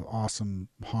this awesome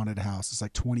haunted house. It's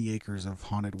like 20 acres of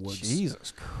haunted woods.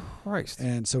 Jesus Christ.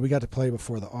 And so we got to play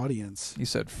before the audience. You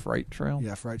said Fright Trail?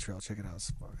 Yeah, Fright Trail. Check it out.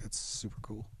 It's super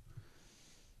cool.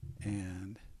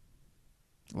 And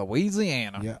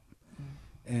Louisiana. yeah.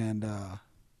 And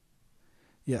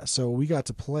yeah, so we got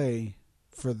to play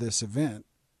for this event,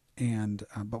 and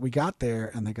but we got there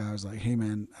and the guy was like, "Hey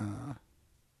man,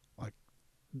 like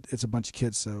it's a bunch of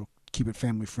kids, so keep it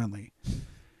family friendly."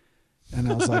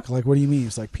 And I was like, what do you mean?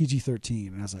 It's like PG-13.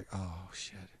 And I was like, "Oh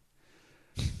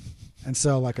shit." And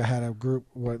so like I had a group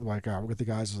with the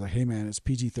guys, was like, "Hey man, it's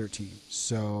PG-13.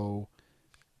 So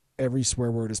every swear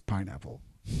word is pineapple."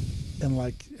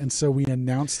 And so we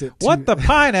announced it. What the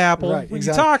pineapple? Right, what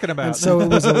exactly. are you talking about? And so it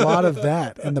was a lot of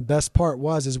that. And the best part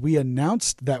is we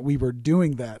announced that we were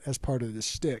doing that as part of the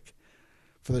shtick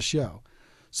for the show.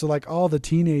 So like all the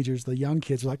teenagers, the young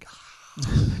kids were like,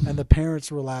 and the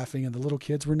parents were laughing, and the little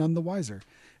kids were none the wiser.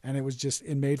 And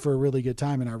it made for a really good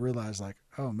time. And I realized like,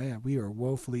 oh man, we are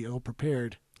woefully ill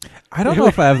prepared. I don't know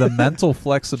if I have the mental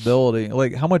flexibility.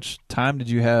 Like, how much time did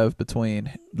you have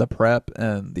between the prep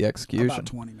and the execution? About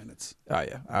 20 minutes. Oh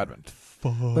yeah, I'd been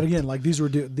fucked. But again, like these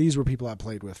were people I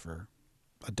played with for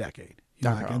a decade. You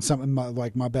know, like,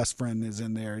 and my best friend is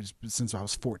in there since I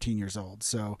was 14 years old.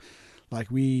 So like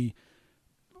we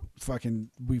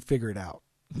figure it out.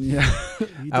 Yeah.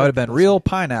 I would have been real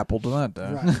pineapple to that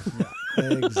day. Right.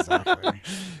 Yeah, exactly.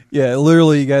 Yeah,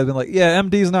 literally, you guys have been like, yeah,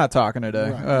 MD's not talking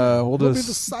today. Right. We'll be just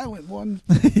the silent one.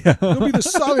 yeah. You'll be the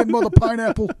silent mother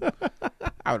pineapple.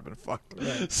 I would have been fucked.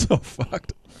 Right. So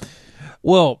fucked.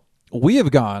 Well, we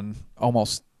have gone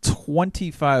almost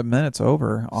 25 minutes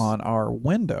over on our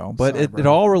window, but Sorry, it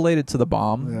all related to the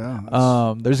bomb.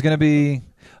 Yeah. There's going to be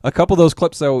a couple of those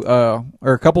clips that,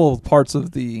 or a couple of parts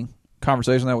of the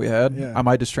conversation that we had. Yeah. I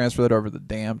might just transfer that over to the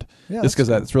Damned, just because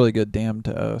that's really good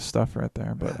Damned stuff right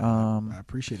there. But I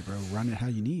appreciate it, bro. Run it how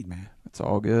you need, man. it's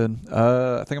all good.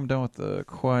 I think I'm done with the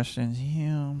questions.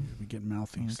 Yeah, We get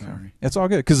mouthy. okay. Sorry. It's all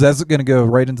good because that's going to go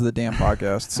right into the Damned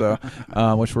podcast, so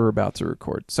which we're about to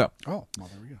record. So, Oh, well,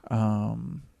 there we go.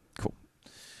 cool.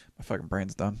 My fucking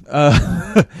brain's done.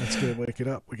 That's good. Wake it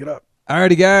up. Wake it up.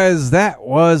 Alrighty, guys, that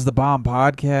was the Bomb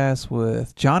Podcast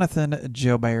with Jonathan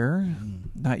Joubert.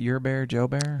 Not your bear,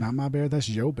 Joubert. Not my bear. That's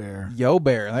Joubert.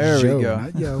 Joubert. There Joe, we go.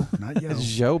 Not yo. Not yo. It's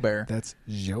Joubert. That's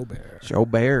Joubert.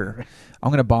 Joubert. I'm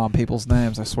gonna bomb people's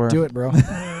names. I swear. Do it, bro. Do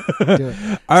it.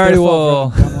 Alrighty, well,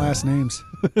 dumb last names.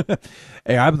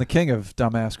 hey, I'm the king of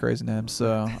dumbass crazy names.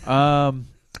 So,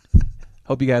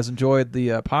 hope you guys enjoyed the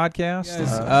podcast.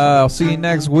 I'll see you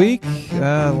next week.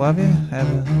 Love you. Have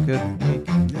a good week.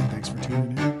 Yeah, thanks for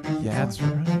tuning in. Yeah, that's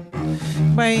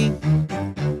right.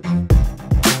 Bye.